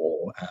library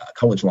or a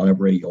college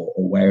library or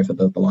wherever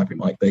the library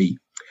might be,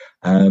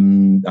 I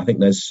think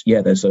there's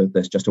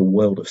just a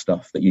world of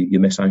stuff that you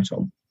miss out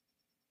on.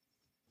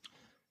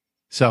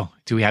 So,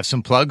 do we have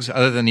some plugs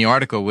other than the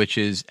article, which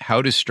is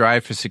How to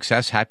Strive for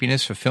Success,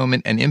 Happiness,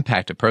 Fulfillment, and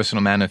Impact, a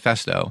Personal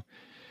Manifesto?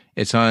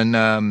 It's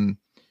on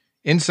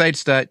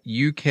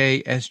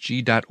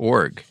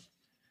insights.uksg.org.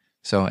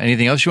 So,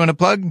 anything else you want to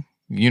plug?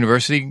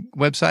 University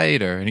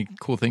website or any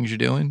cool things you're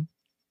doing?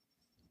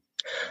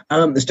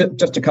 There's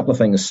just a couple of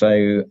things.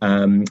 So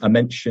I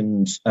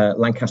mentioned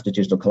Lancaster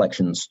Digital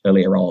Collections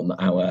earlier on,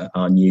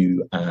 our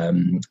new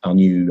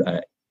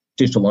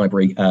digital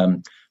library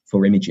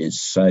for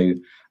images. So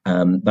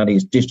that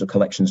is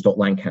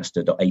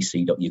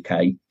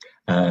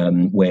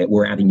digitalcollections.lancaster.ac.uk.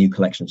 We're adding new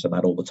collections to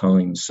that all the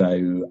time.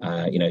 So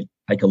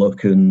take a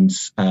look, and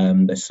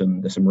there's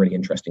some really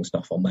interesting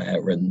stuff on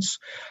there. And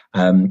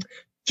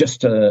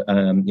just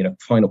a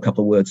final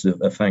couple of words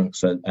of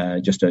thanks.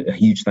 Just a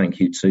huge thank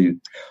you to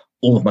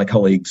all of my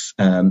colleagues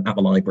at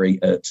the library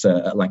at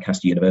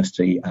Lancaster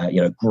University.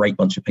 Great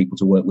bunch of people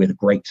to work with, a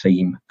great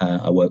team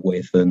I work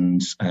with,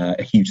 and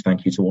a huge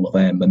thank you to all of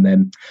them. And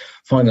then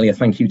finally, a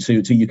thank you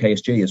to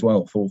UKSG as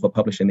well for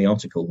publishing the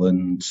article.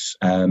 And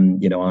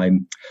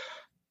I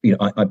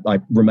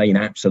remain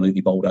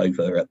absolutely bowled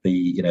over at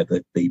the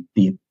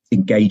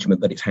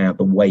engagement that it's had,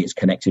 the way it's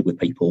connected with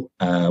people,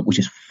 which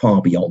is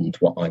far beyond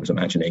what I was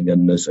imagining,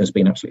 and has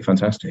been absolutely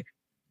fantastic.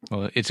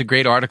 Well, it's a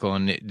great article,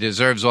 and it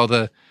deserves all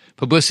the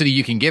publicity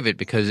you can give it,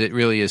 because it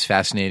really is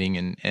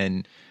fascinating,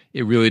 and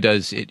it really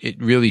does.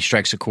 It really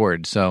strikes a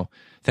chord. So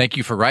thank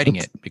you for writing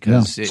it,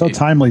 because so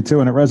timely too,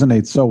 and it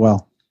resonates so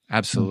well.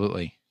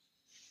 Absolutely.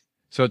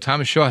 So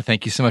Thomas Shaw,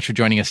 thank you so much for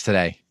joining us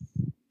today.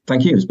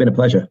 Thank you. It's been a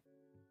pleasure.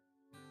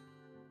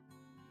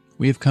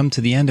 We have come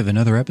to the end of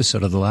another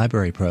episode of the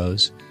Library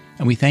Pros,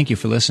 and we thank you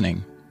for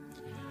listening.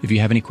 If you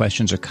have any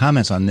questions or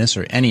comments on this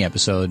or any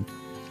episode,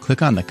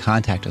 click on the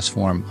Contact Us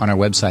form on our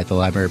website,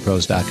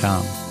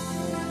 thelibrarypros.com.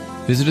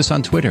 Visit us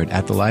on Twitter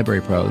at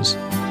 @TheLibraryPros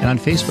and on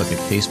Facebook at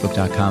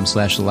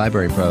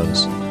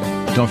facebook.com/TheLibraryPros.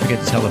 Don't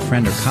forget to tell a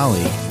friend or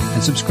colleague,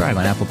 and subscribe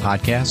on Apple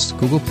Podcasts,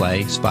 Google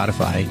Play,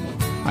 Spotify,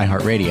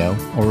 iHeartRadio,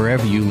 or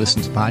wherever you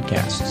listen to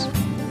podcasts.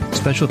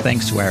 Special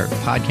thanks to our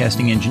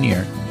podcasting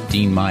engineer,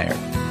 Dean Meyer.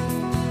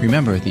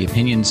 Remember, the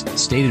opinions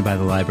stated by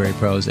the Library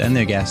Pros and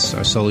their guests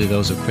are solely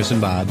those of Chris and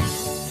Bob,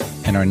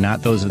 and are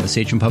not those of the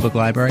Sachem Public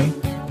Library,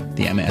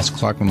 the M.S.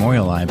 Clark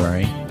Memorial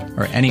Library,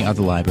 or any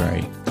other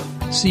library.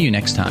 See you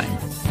next time.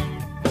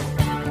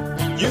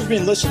 You've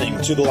been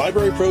listening to the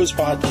Library Pros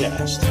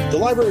podcast. The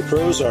Library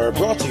Pros are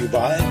brought to you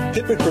by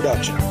Pippin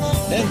Productions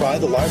and by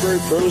the Library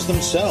Pros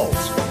themselves,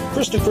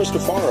 Krista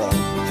Cristofaro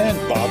and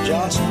Bob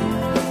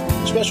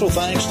Johnson. Special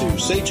thanks to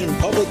Sachem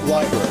Public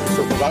Library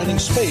for providing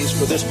space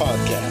for this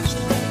podcast.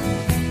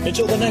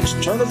 Until the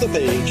next turn of the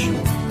page,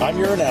 I'm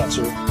your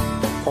announcer,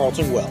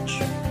 Carlton Welch.